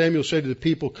 Then Samuel said to the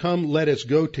people, come, let us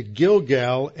go to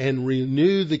Gilgal and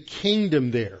renew the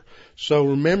kingdom there. So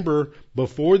remember,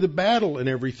 before the battle and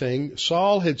everything,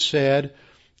 Saul had said,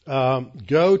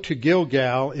 go to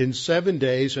Gilgal in 7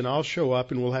 days and I'll show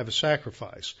up and we'll have a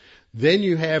sacrifice. Then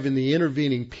you have in the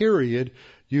intervening period,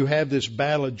 you have this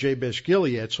battle at Jabesh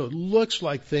Gilead. So it looks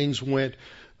like things went,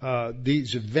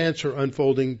 these events are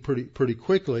unfolding pretty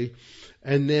quickly.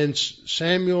 And then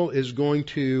Samuel is going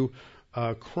to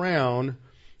crown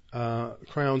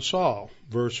Saul.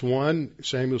 Verse 1,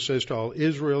 Samuel says to all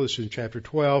Israel, this is in chapter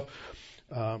 12,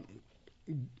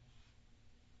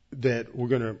 that we're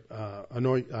going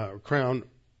to crown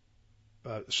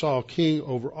Saul king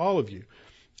over all of you.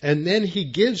 And then he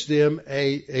gives them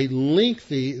a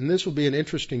lengthy, and this will be an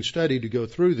interesting study to go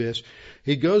through this.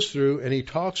 He goes through and he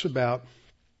talks about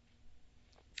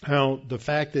how the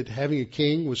fact that having a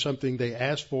king was something they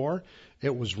asked for,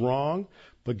 it was wrong,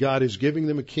 but God is giving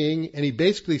them a king. And he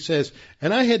basically says,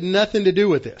 and I had nothing to do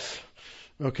with this.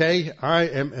 Okay? I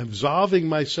am absolving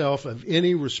myself of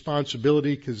any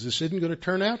responsibility because this isn't going to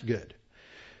turn out good.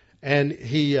 And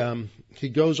he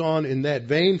goes on in that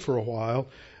vein for a while.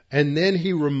 And then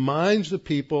he reminds the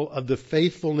people of the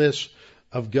faithfulness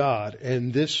of God.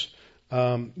 And this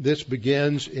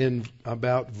begins in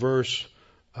about verse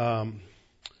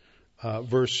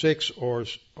verse 6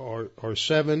 or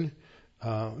 7,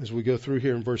 as we go through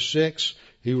here in verse 6,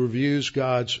 he reviews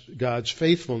God's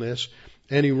faithfulness,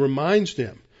 and he reminds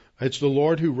them, it's the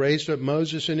Lord who raised up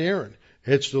Moses and Aaron.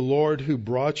 It's the Lord who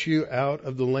brought you out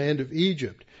of the land of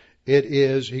Egypt. It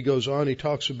is, he goes on, he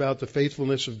talks about the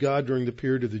faithfulness of God during the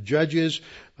period of the judges,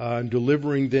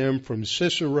 delivering them from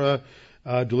Sisera,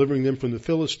 delivering them from the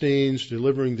Philistines,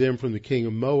 delivering them from the king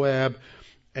of Moab.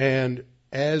 And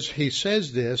as he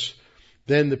says this,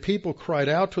 then the people cried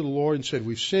out to the Lord and said,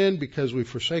 we've sinned because we've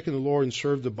forsaken the Lord and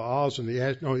served the Baals and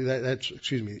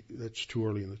that's too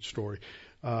early in the story.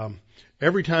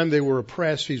 Every time they were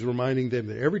oppressed, he's reminding them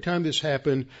that every time this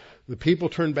happened, the people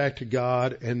turned back to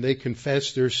God and they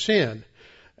confessed their sin,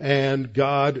 and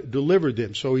God delivered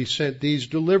them. So he sent these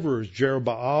deliverers,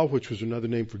 Jerubbaal, which was another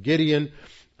name for Gideon,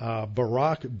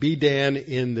 Barak, Bedan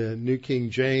in the New King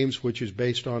James, which is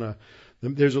based on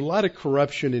there's a lot of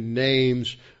corruption in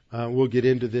names. We'll get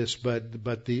into this,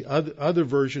 but the other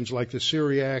versions like the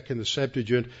Syriac and the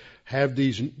Septuagint have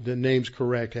the names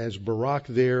correct, as Barak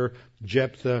there,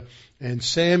 Jephthah, and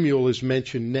Samuel is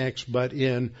mentioned next, but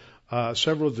in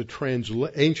several of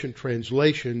the ancient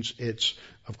translations, it's,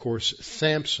 of course,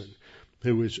 Samson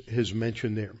who is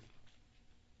mentioned there.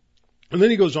 And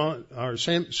then he goes on,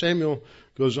 Samuel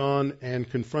goes on and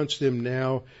confronts them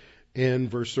now. In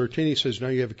verse 13, he says, now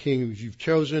you have a king who you've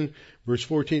chosen. Verse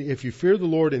 14, if you fear the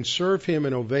Lord and serve him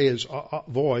and obey his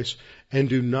voice and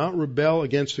do not rebel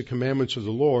against the commandments of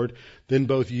the Lord, then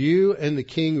both you and the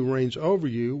king who reigns over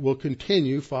you will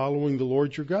continue following the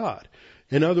Lord your God.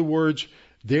 In other words,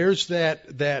 there's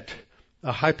that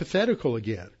hypothetical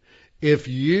again. If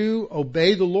you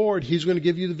obey the Lord, he's going to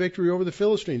give you the victory over the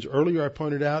Philistines. Earlier I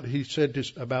pointed out, he said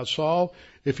this about Saul,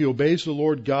 if he obeys the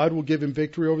Lord, God will give him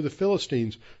victory over the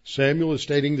Philistines. Samuel is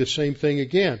stating the same thing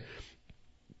again.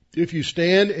 If you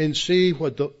stand and see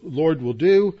what the Lord will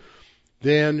do,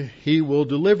 then he will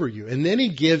deliver you. And then he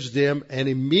gives them an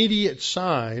immediate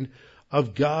sign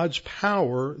of God's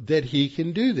power that he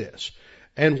can do this.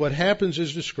 And what happens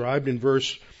is described in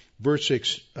verse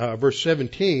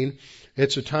 17.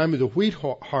 It's a time of the wheat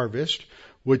harvest,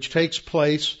 which takes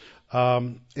place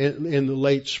in the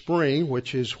late spring,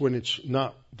 which is when it's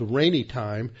not the rainy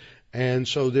time. And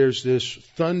so there's this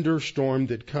thunderstorm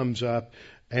that comes up,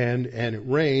 and it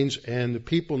rains, and the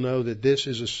people know that this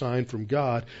is a sign from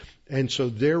God. And so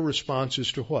their response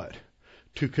is to what?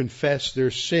 To confess their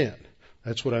sin.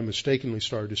 That's what I mistakenly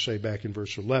started to say back in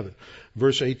verse 11.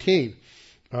 Verse 19.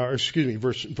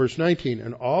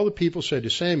 And all the people said to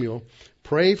Samuel,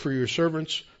 pray for your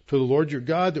servants to the Lord your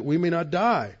God that we may not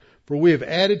die. For we have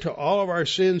added to all of our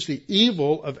sins the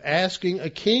evil of asking a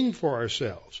king for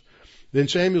ourselves. Then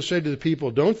Samuel said to the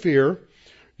people, don't fear.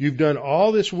 You've done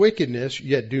all this wickedness,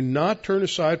 yet do not turn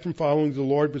aside from following the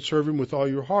Lord, but serve him with all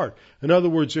your heart. In other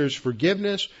words, there's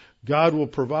forgiveness. God will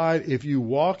provide. If you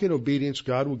walk in obedience,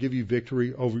 God will give you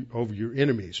victory over your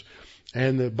enemies.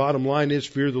 And the bottom line is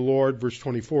fear the Lord. Verse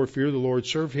 24, fear the Lord,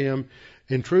 serve him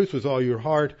in truth with all your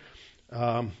heart.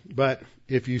 But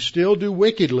if you still do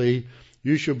wickedly,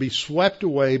 you shall be swept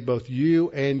away, both you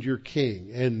and your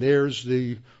king. And there's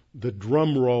the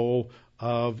drum roll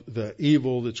of the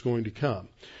evil that's going to come.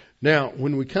 Now,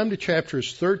 when we come to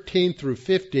chapters 13 through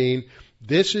 15,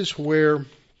 this is where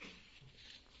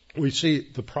we see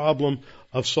the problem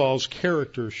of Saul's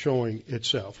character showing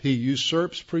itself. He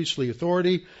usurps priestly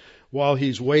authority while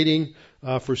he's waiting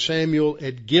for Samuel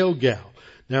at Gilgal.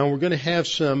 Now, we're going to have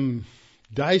some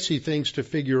dicey things to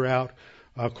figure out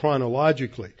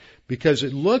chronologically, because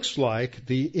it looks like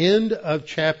the end of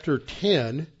chapter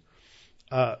 10,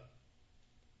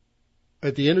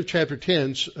 at the end of chapter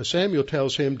 10, Samuel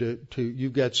tells him to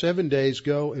you've got 7 days,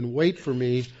 go and wait for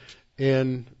me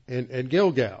in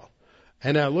Gilgal.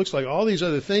 And now it looks like all these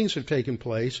other things have taken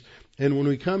place. And when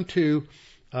we come to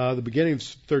the beginning of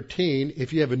 13,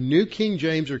 if you have a New King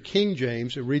James or King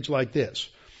James, it reads like this.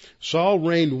 Saul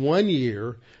reigned 1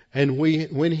 year, and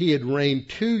when he had reigned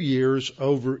 2 years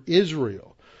over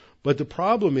Israel. But the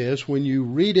problem is, when you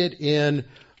read it in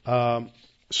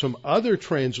some other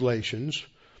translations,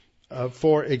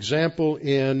 for example,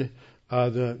 in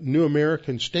the New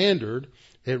American Standard,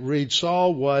 it reads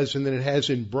Saul was, and then it has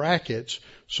in brackets,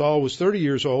 Saul was 30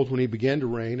 years old when he began to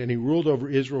reign, and he ruled over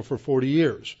Israel for 40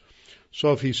 years.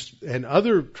 So and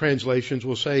other translations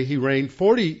will say he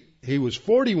was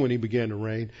 40 when he began to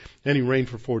reign, and he reigned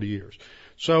for 40 years.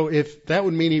 So if that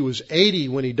would mean he was 80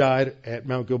 when he died at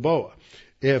Mount Gilboa.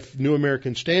 If New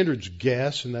American Standard's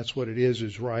guess, and that's what it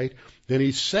is right, then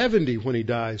he's 70 when he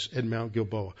dies at Mount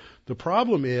Gilboa. The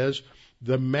problem is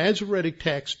the Masoretic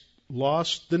text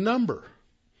lost the number.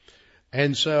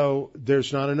 And so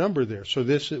there's not a number there. So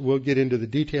we'll get into the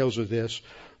details of this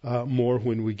more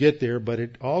when we get there, but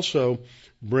it also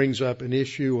brings up an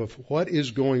issue of what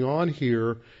is going on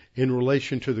here in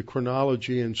relation to the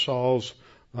chronology in Saul's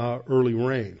early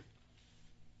reign.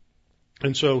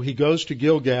 And so he goes to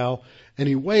Gilgal, and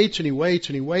he waits, and he waits,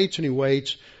 and he waits, and he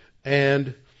waits,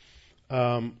 and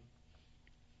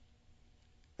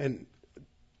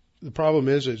the problem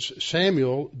is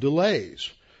Samuel delays,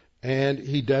 and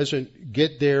he doesn't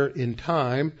get there in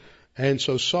time, and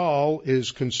so Saul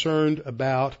is concerned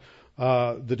about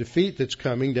the defeat that's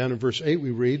coming. Down in verse 8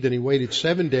 we read, "Then he waited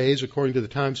 7 days according to the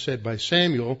time set by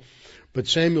Samuel, but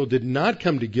Samuel did not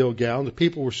come to Gilgal, and the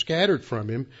people were scattered from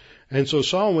him. And so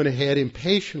Saul went ahead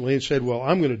impatiently and said, well,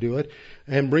 I'm going to do it,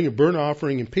 and bring a burnt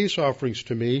offering and peace offerings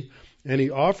to me. And he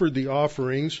offered the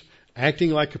offerings,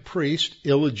 acting like a priest,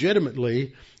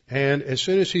 illegitimately. And as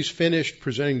soon as he's finished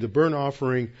presenting the burnt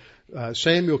offering,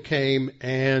 Samuel came,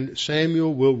 and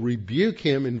Samuel will rebuke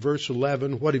him in verse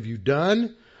 11. What have you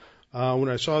done? When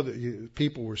I saw that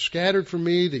people were scattered from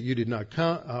me, that you did not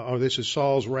come, this is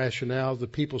Saul's rationale, the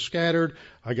people scattered,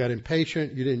 I got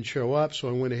impatient, you didn't show up, so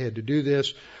I went ahead to do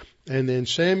this. And then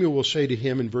Samuel will say to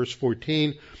him in verse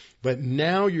 14, but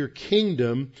now your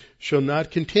kingdom shall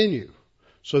not continue.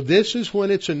 So this is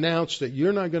when it's announced that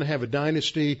you're not going to have a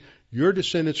dynasty, your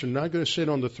descendants are not going to sit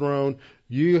on the throne,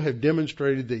 you have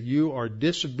demonstrated that you are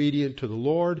disobedient to the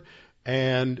Lord,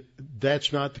 and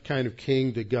that's not the kind of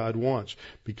king that God wants,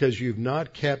 because you've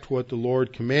not kept what the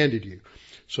Lord commanded you.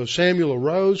 So Samuel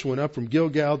arose, went up from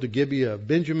Gilgal to Gibeah of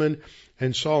Benjamin,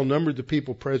 and Saul numbered the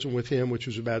people present with him, which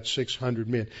was about 600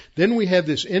 men. Then we have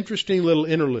this interesting little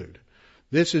interlude.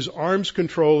 This is arms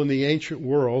control in the ancient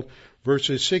world,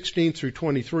 verses 16 through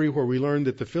 23, where we learn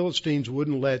that the Philistines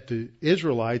wouldn't let the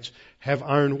Israelites have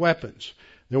iron weapons.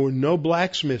 There were no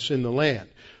blacksmiths in the land.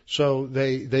 So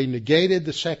they negated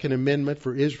the Second Amendment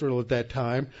for Israel at that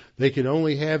time. They could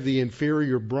only have the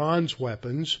inferior bronze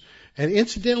weapons. And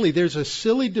incidentally, there's a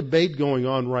silly debate going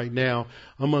on right now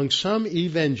among some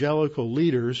evangelical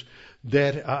leaders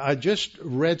that I just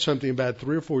read something about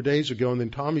 3 or 4 days ago, and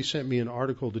then Tommy sent me an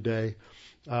article today,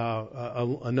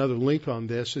 another link on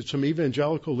this, that some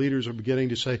evangelical leaders are beginning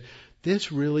to say,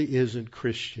 this really isn't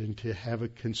Christian to have a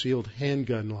concealed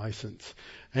handgun license.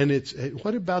 And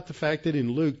what about the fact that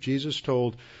in Luke, Jesus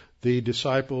told the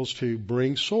disciples to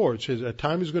bring swords? A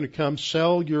time is going to come,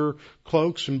 sell your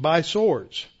cloaks and buy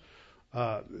swords.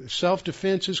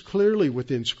 Self-defense is clearly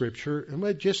within Scripture,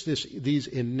 and just these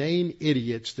inane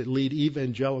idiots that lead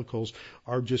evangelicals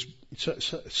are just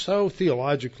so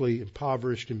theologically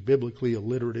impoverished and biblically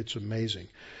illiterate. It's amazing.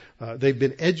 They've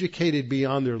been educated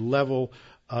beyond their level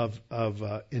of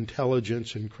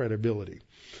intelligence and credibility.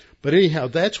 But anyhow,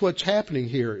 that's what's happening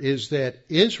here, is that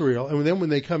Israel, and then when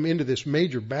they come into this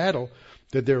major battle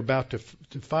that they're about to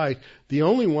fight, the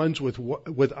only ones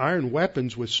with iron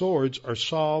weapons, with swords, are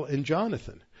Saul and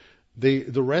Jonathan.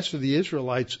 The rest of the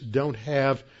Israelites don't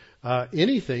have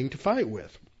anything to fight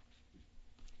with.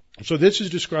 So this is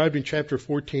described in chapter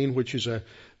 14, which is a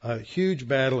huge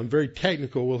battle and very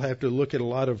technical. We'll have to look at a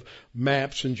lot of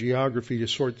maps and geography to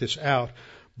sort this out.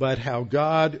 But how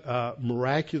God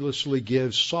miraculously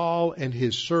gives Saul and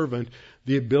his servant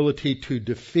the ability to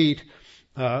defeat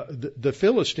the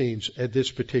Philistines at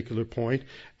this particular point.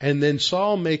 And then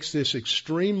Saul makes this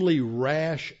extremely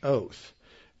rash oath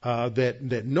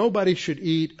that nobody should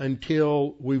eat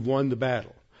until we've won the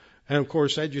battle. And of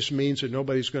course, that just means that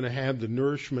nobody's going to have the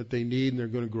nourishment they need, and they're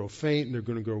going to grow faint, and they're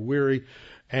going to grow weary.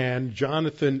 And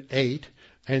Jonathan ate,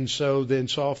 and so then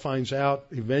Saul finds out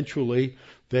eventually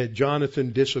that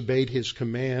Jonathan disobeyed his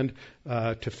command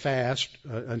to fast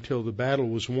until the battle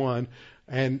was won,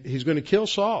 and he's going to kill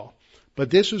Saul. But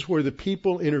this is where the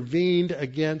people intervened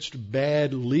against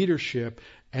bad leadership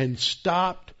and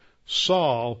stopped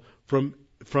Saul from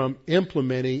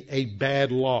implementing a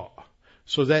bad law.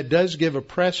 So that does give a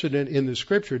precedent in the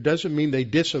Scripture. It doesn't mean they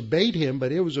disobeyed him,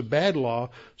 but it was a bad law,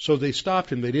 so they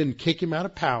stopped him. They didn't kick him out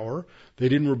of power. They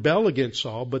didn't rebel against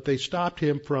Saul, but they stopped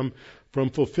him from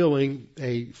fulfilling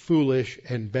a foolish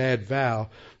and bad vow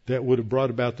that would have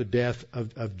brought about the death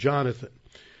of Jonathan.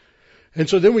 And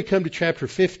so then we come to chapter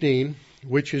 15,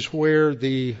 which is where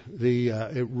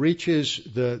it reaches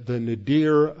the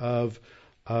nadir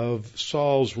of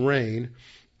Saul's reign,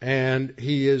 and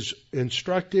he is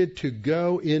instructed to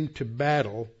go into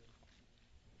battle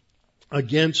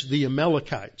against the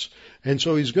Amalekites. And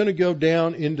so he's going to go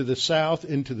down into the south,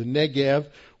 into the Negev,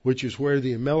 which is where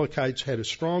the Amalekites had a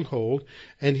stronghold,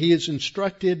 and he is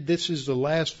instructed, this is the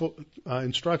last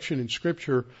instruction in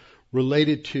Scripture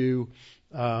related to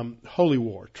holy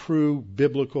war, true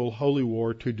biblical holy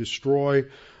war, to destroy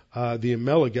the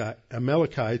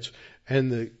Amalekites,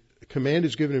 and the command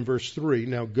is given in verse 3.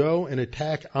 Now go and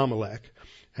attack Amalek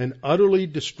and utterly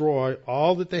destroy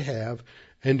all that they have,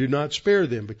 and do not spare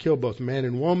them, but kill both man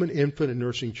and woman, infant and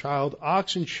nursing child,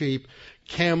 ox and sheep,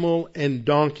 camel and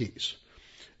donkeys.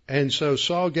 And so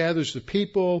Saul gathers the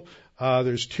people.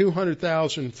 There's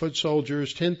 200,000 foot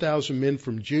soldiers, 10,000 men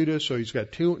from Judah. So he's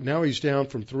got now he's down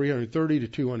from 330 to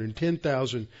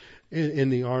 210,000 in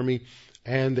the army.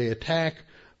 And they attack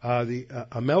the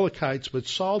Amalekites, but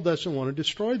Saul doesn't want to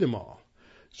destroy them all.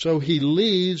 So he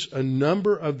leaves a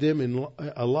number of them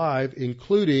alive,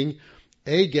 including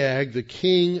Agag, the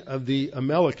king of the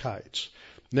Amalekites.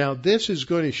 Now, this is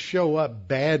going to show up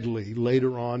badly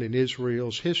later on in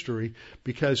Israel's history,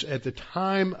 because at the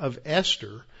time of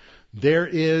Esther, there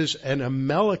is an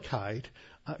Amalekite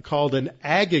called an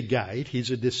Agagite.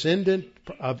 He's a descendant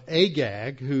of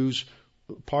Agag, whose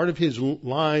part of his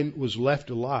line was left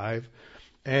alive.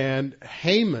 And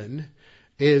Haman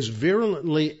is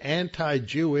virulently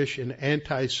anti-Jewish and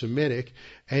anti-Semitic,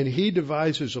 and he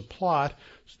devises a plot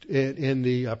in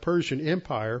the Persian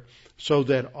Empire so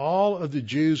that all of the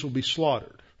Jews will be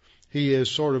slaughtered. He is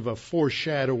sort of a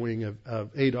foreshadowing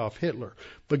of Adolf Hitler.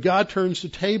 But God turns the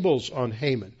tables on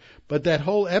Haman. But that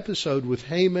whole episode with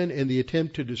Haman and the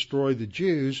attempt to destroy the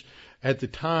Jews at the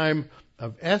time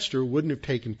of Esther wouldn't have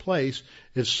taken place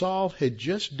if Saul had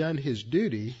just done his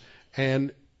duty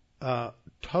and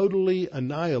totally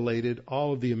annihilated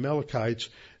all of the Amalekites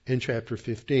in chapter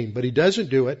 15. But he doesn't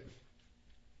do it.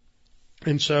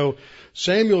 And so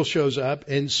Samuel shows up,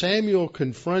 and Samuel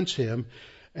confronts him.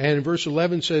 And in verse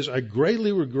 11 says, I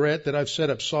greatly regret that I've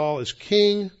set up Saul as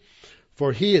king,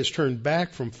 for he has turned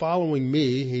back from following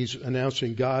me. He's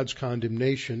announcing God's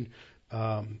condemnation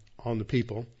on the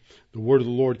people. The word of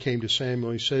the Lord came to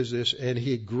Samuel. He says this, and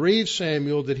he grieves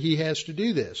Samuel that he has to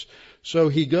do this. So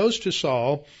he goes to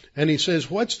Saul, and he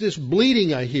says, what's this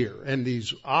bleating I hear? And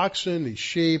these oxen, these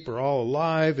sheep are all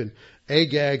alive, and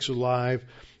Agag's alive.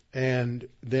 And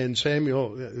then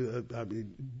Saul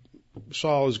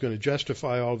is going to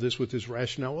justify all this with his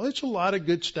rationale. Well, it's a lot of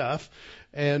good stuff,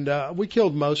 and we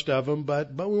killed most of them,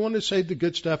 but we want to save the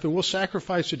good stuff, and we'll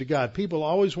sacrifice it to God. People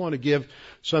always want to give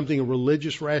something a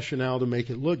religious rationale to make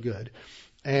it look good.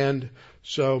 And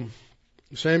so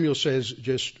Samuel says,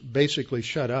 just basically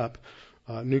shut up.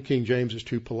 New King James is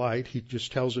too polite. He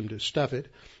just tells him to stuff it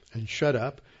and shut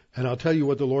up, and I'll tell you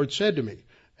what the Lord said to me.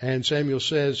 And Samuel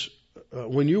says,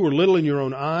 when you were little in your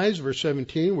own eyes, verse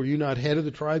 17, were you not head of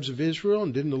the tribes of Israel?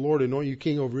 And didn't the Lord anoint you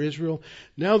king over Israel?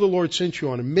 Now the Lord sent you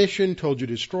on a mission, told you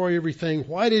to destroy everything.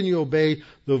 Why didn't you obey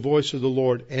the voice of the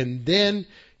Lord? And then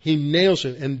he nails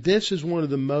it. And this is one of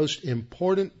the most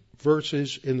important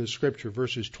verses in the scripture,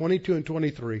 verses 22 and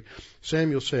 23.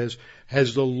 Samuel says,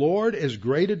 has the Lord as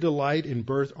great a delight in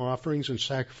burnt offerings and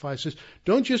sacrifices?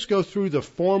 Don't just go through the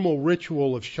formal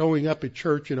ritual of showing up at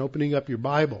church and opening up your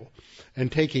Bible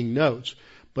and taking notes.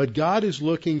 But God is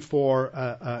looking for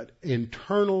an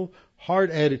internal heart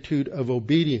attitude of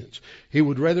obedience. He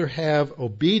would rather have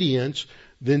obedience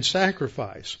than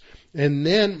sacrifice. And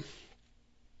then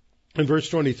in verse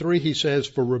 23 he says,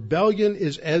 for rebellion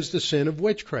is as the sin of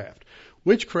witchcraft.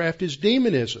 Witchcraft is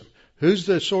demonism. Who's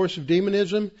the source of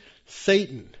demonism?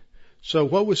 Satan. So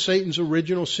what was Satan's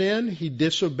original sin? He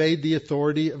disobeyed the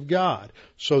authority of God.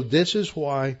 So this is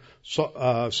why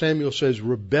Samuel says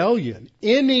rebellion,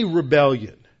 any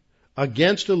rebellion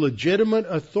against a legitimate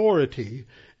authority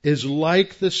is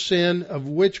like the sin of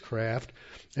witchcraft,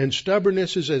 and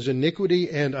stubbornness is as iniquity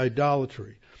and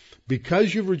idolatry.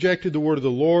 Because you've rejected the word of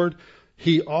the Lord,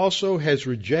 he also has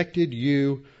rejected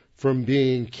you from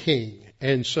being king.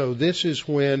 And so this is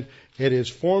when it is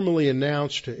formally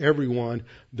announced to everyone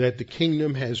that the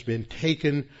kingdom has been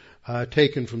taken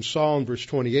from Saul. In verse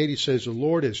 28, he says, the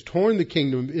Lord has torn the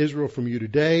kingdom of Israel from you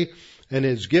today and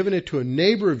has given it to a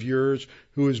neighbor of yours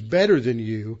who is better than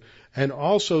you. And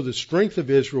also the strength of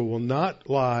Israel will not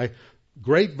lie.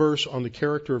 Great verse on the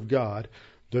character of God.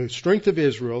 The strength of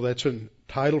Israel, that's a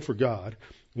title for God,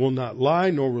 will not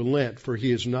lie nor relent, for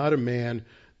he is not a man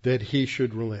that he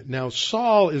should relent. Now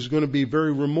Saul is going to be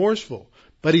very remorseful,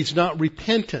 but he's not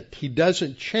repentant. He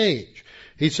doesn't change.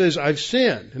 He says, I've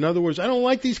sinned. In other words, I don't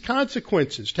like these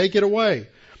consequences. Take it away.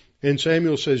 And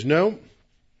Samuel says, no,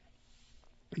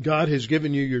 God has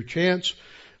given you your chance.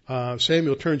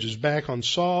 Samuel turns his back on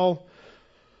Saul.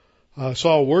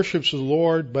 Saul worships the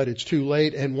Lord, but it's too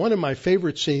late. And one of my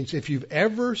favorite scenes, if you've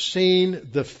ever seen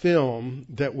the film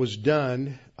that was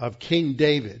done of King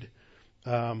David,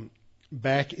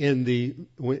 back in the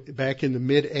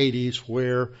mid 80s,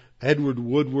 where Edward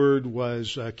Woodward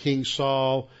was King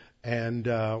Saul, and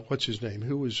what's his name?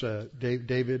 Who was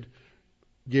David?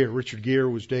 Richard Gere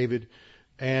was David.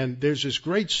 And there's this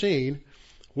great scene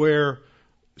where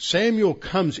Samuel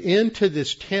comes into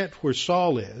this tent where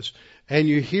Saul is, and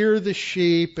you hear the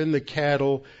sheep and the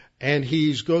cattle, and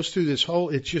he goes through this whole,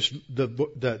 it's just,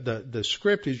 the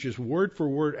script is just word for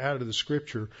word out of the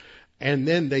scripture, and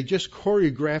then they just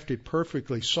choreographed it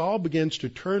perfectly. Saul begins to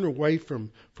turn away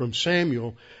from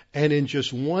Samuel, and in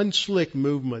just one slick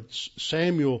movement,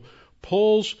 Samuel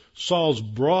pulls Saul's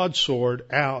broadsword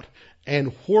out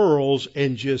and whirls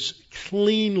and just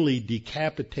cleanly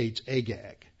decapitates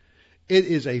Agag. It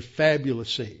is a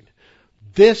fabulous scene.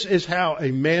 This is how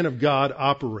a man of God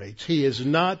operates. He is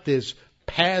not this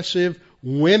passive,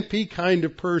 wimpy kind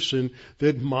of person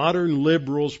that modern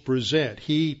liberals present.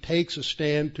 He takes a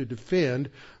stand to defend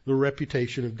the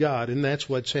reputation of God. And that's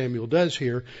what Samuel does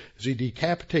here, is he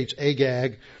decapitates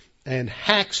Agag and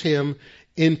hacks him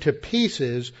into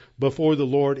pieces before the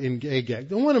Lord in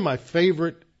Agag. One of my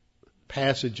favorite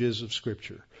passages of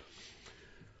Scripture.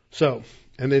 So,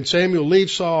 and then Samuel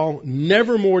leaves Saul,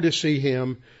 never more to see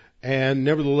him. And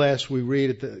nevertheless, we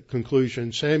read at the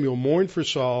conclusion, Samuel mourned for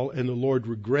Saul, and the Lord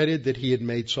regretted that he had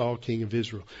made Saul king of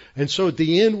Israel. And so at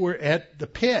the end, we're at the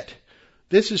pit.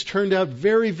 This has turned out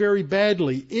very, very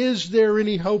badly. Is there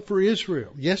any hope for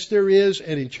Israel? Yes, there is.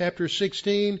 And in chapter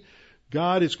 16,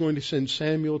 God is going to send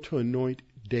Samuel to anoint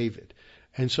David.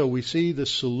 And so we see the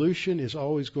solution is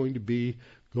always going to be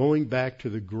going back to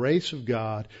the grace of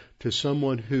God, to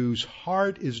someone whose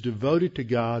heart is devoted to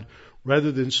God,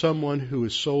 rather than someone who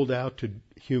is sold out to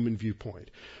human viewpoint.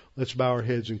 Let's bow our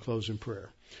heads and close in prayer.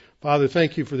 Father,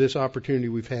 thank you for this opportunity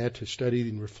we've had to study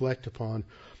and reflect upon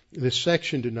this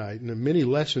section tonight, and the many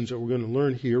lessons that we're going to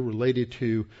learn here related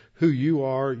to who you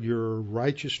are, your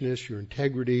righteousness, your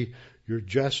integrity, your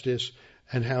justice,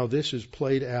 and how this is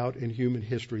played out in human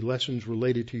history. Lessons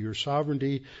related to your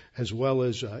sovereignty as well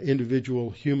as individual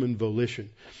human volition.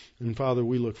 And Father,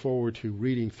 we look forward to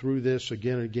reading through this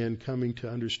again and again, coming to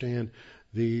understand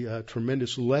the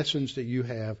tremendous lessons that you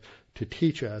have to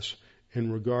teach us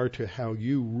in regard to how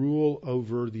you rule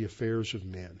over the affairs of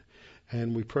men.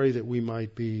 And we pray that we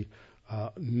might be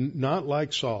not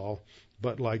like Saul,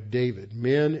 but like David,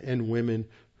 men and women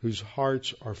whose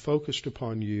hearts are focused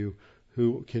upon you,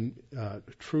 who can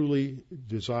truly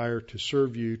desire to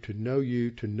serve you, to know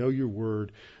your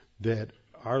word, that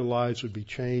our lives would be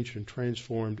changed and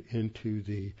transformed into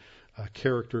the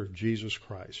character of Jesus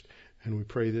Christ. And we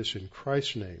pray this in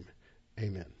Christ's name.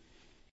 Amen.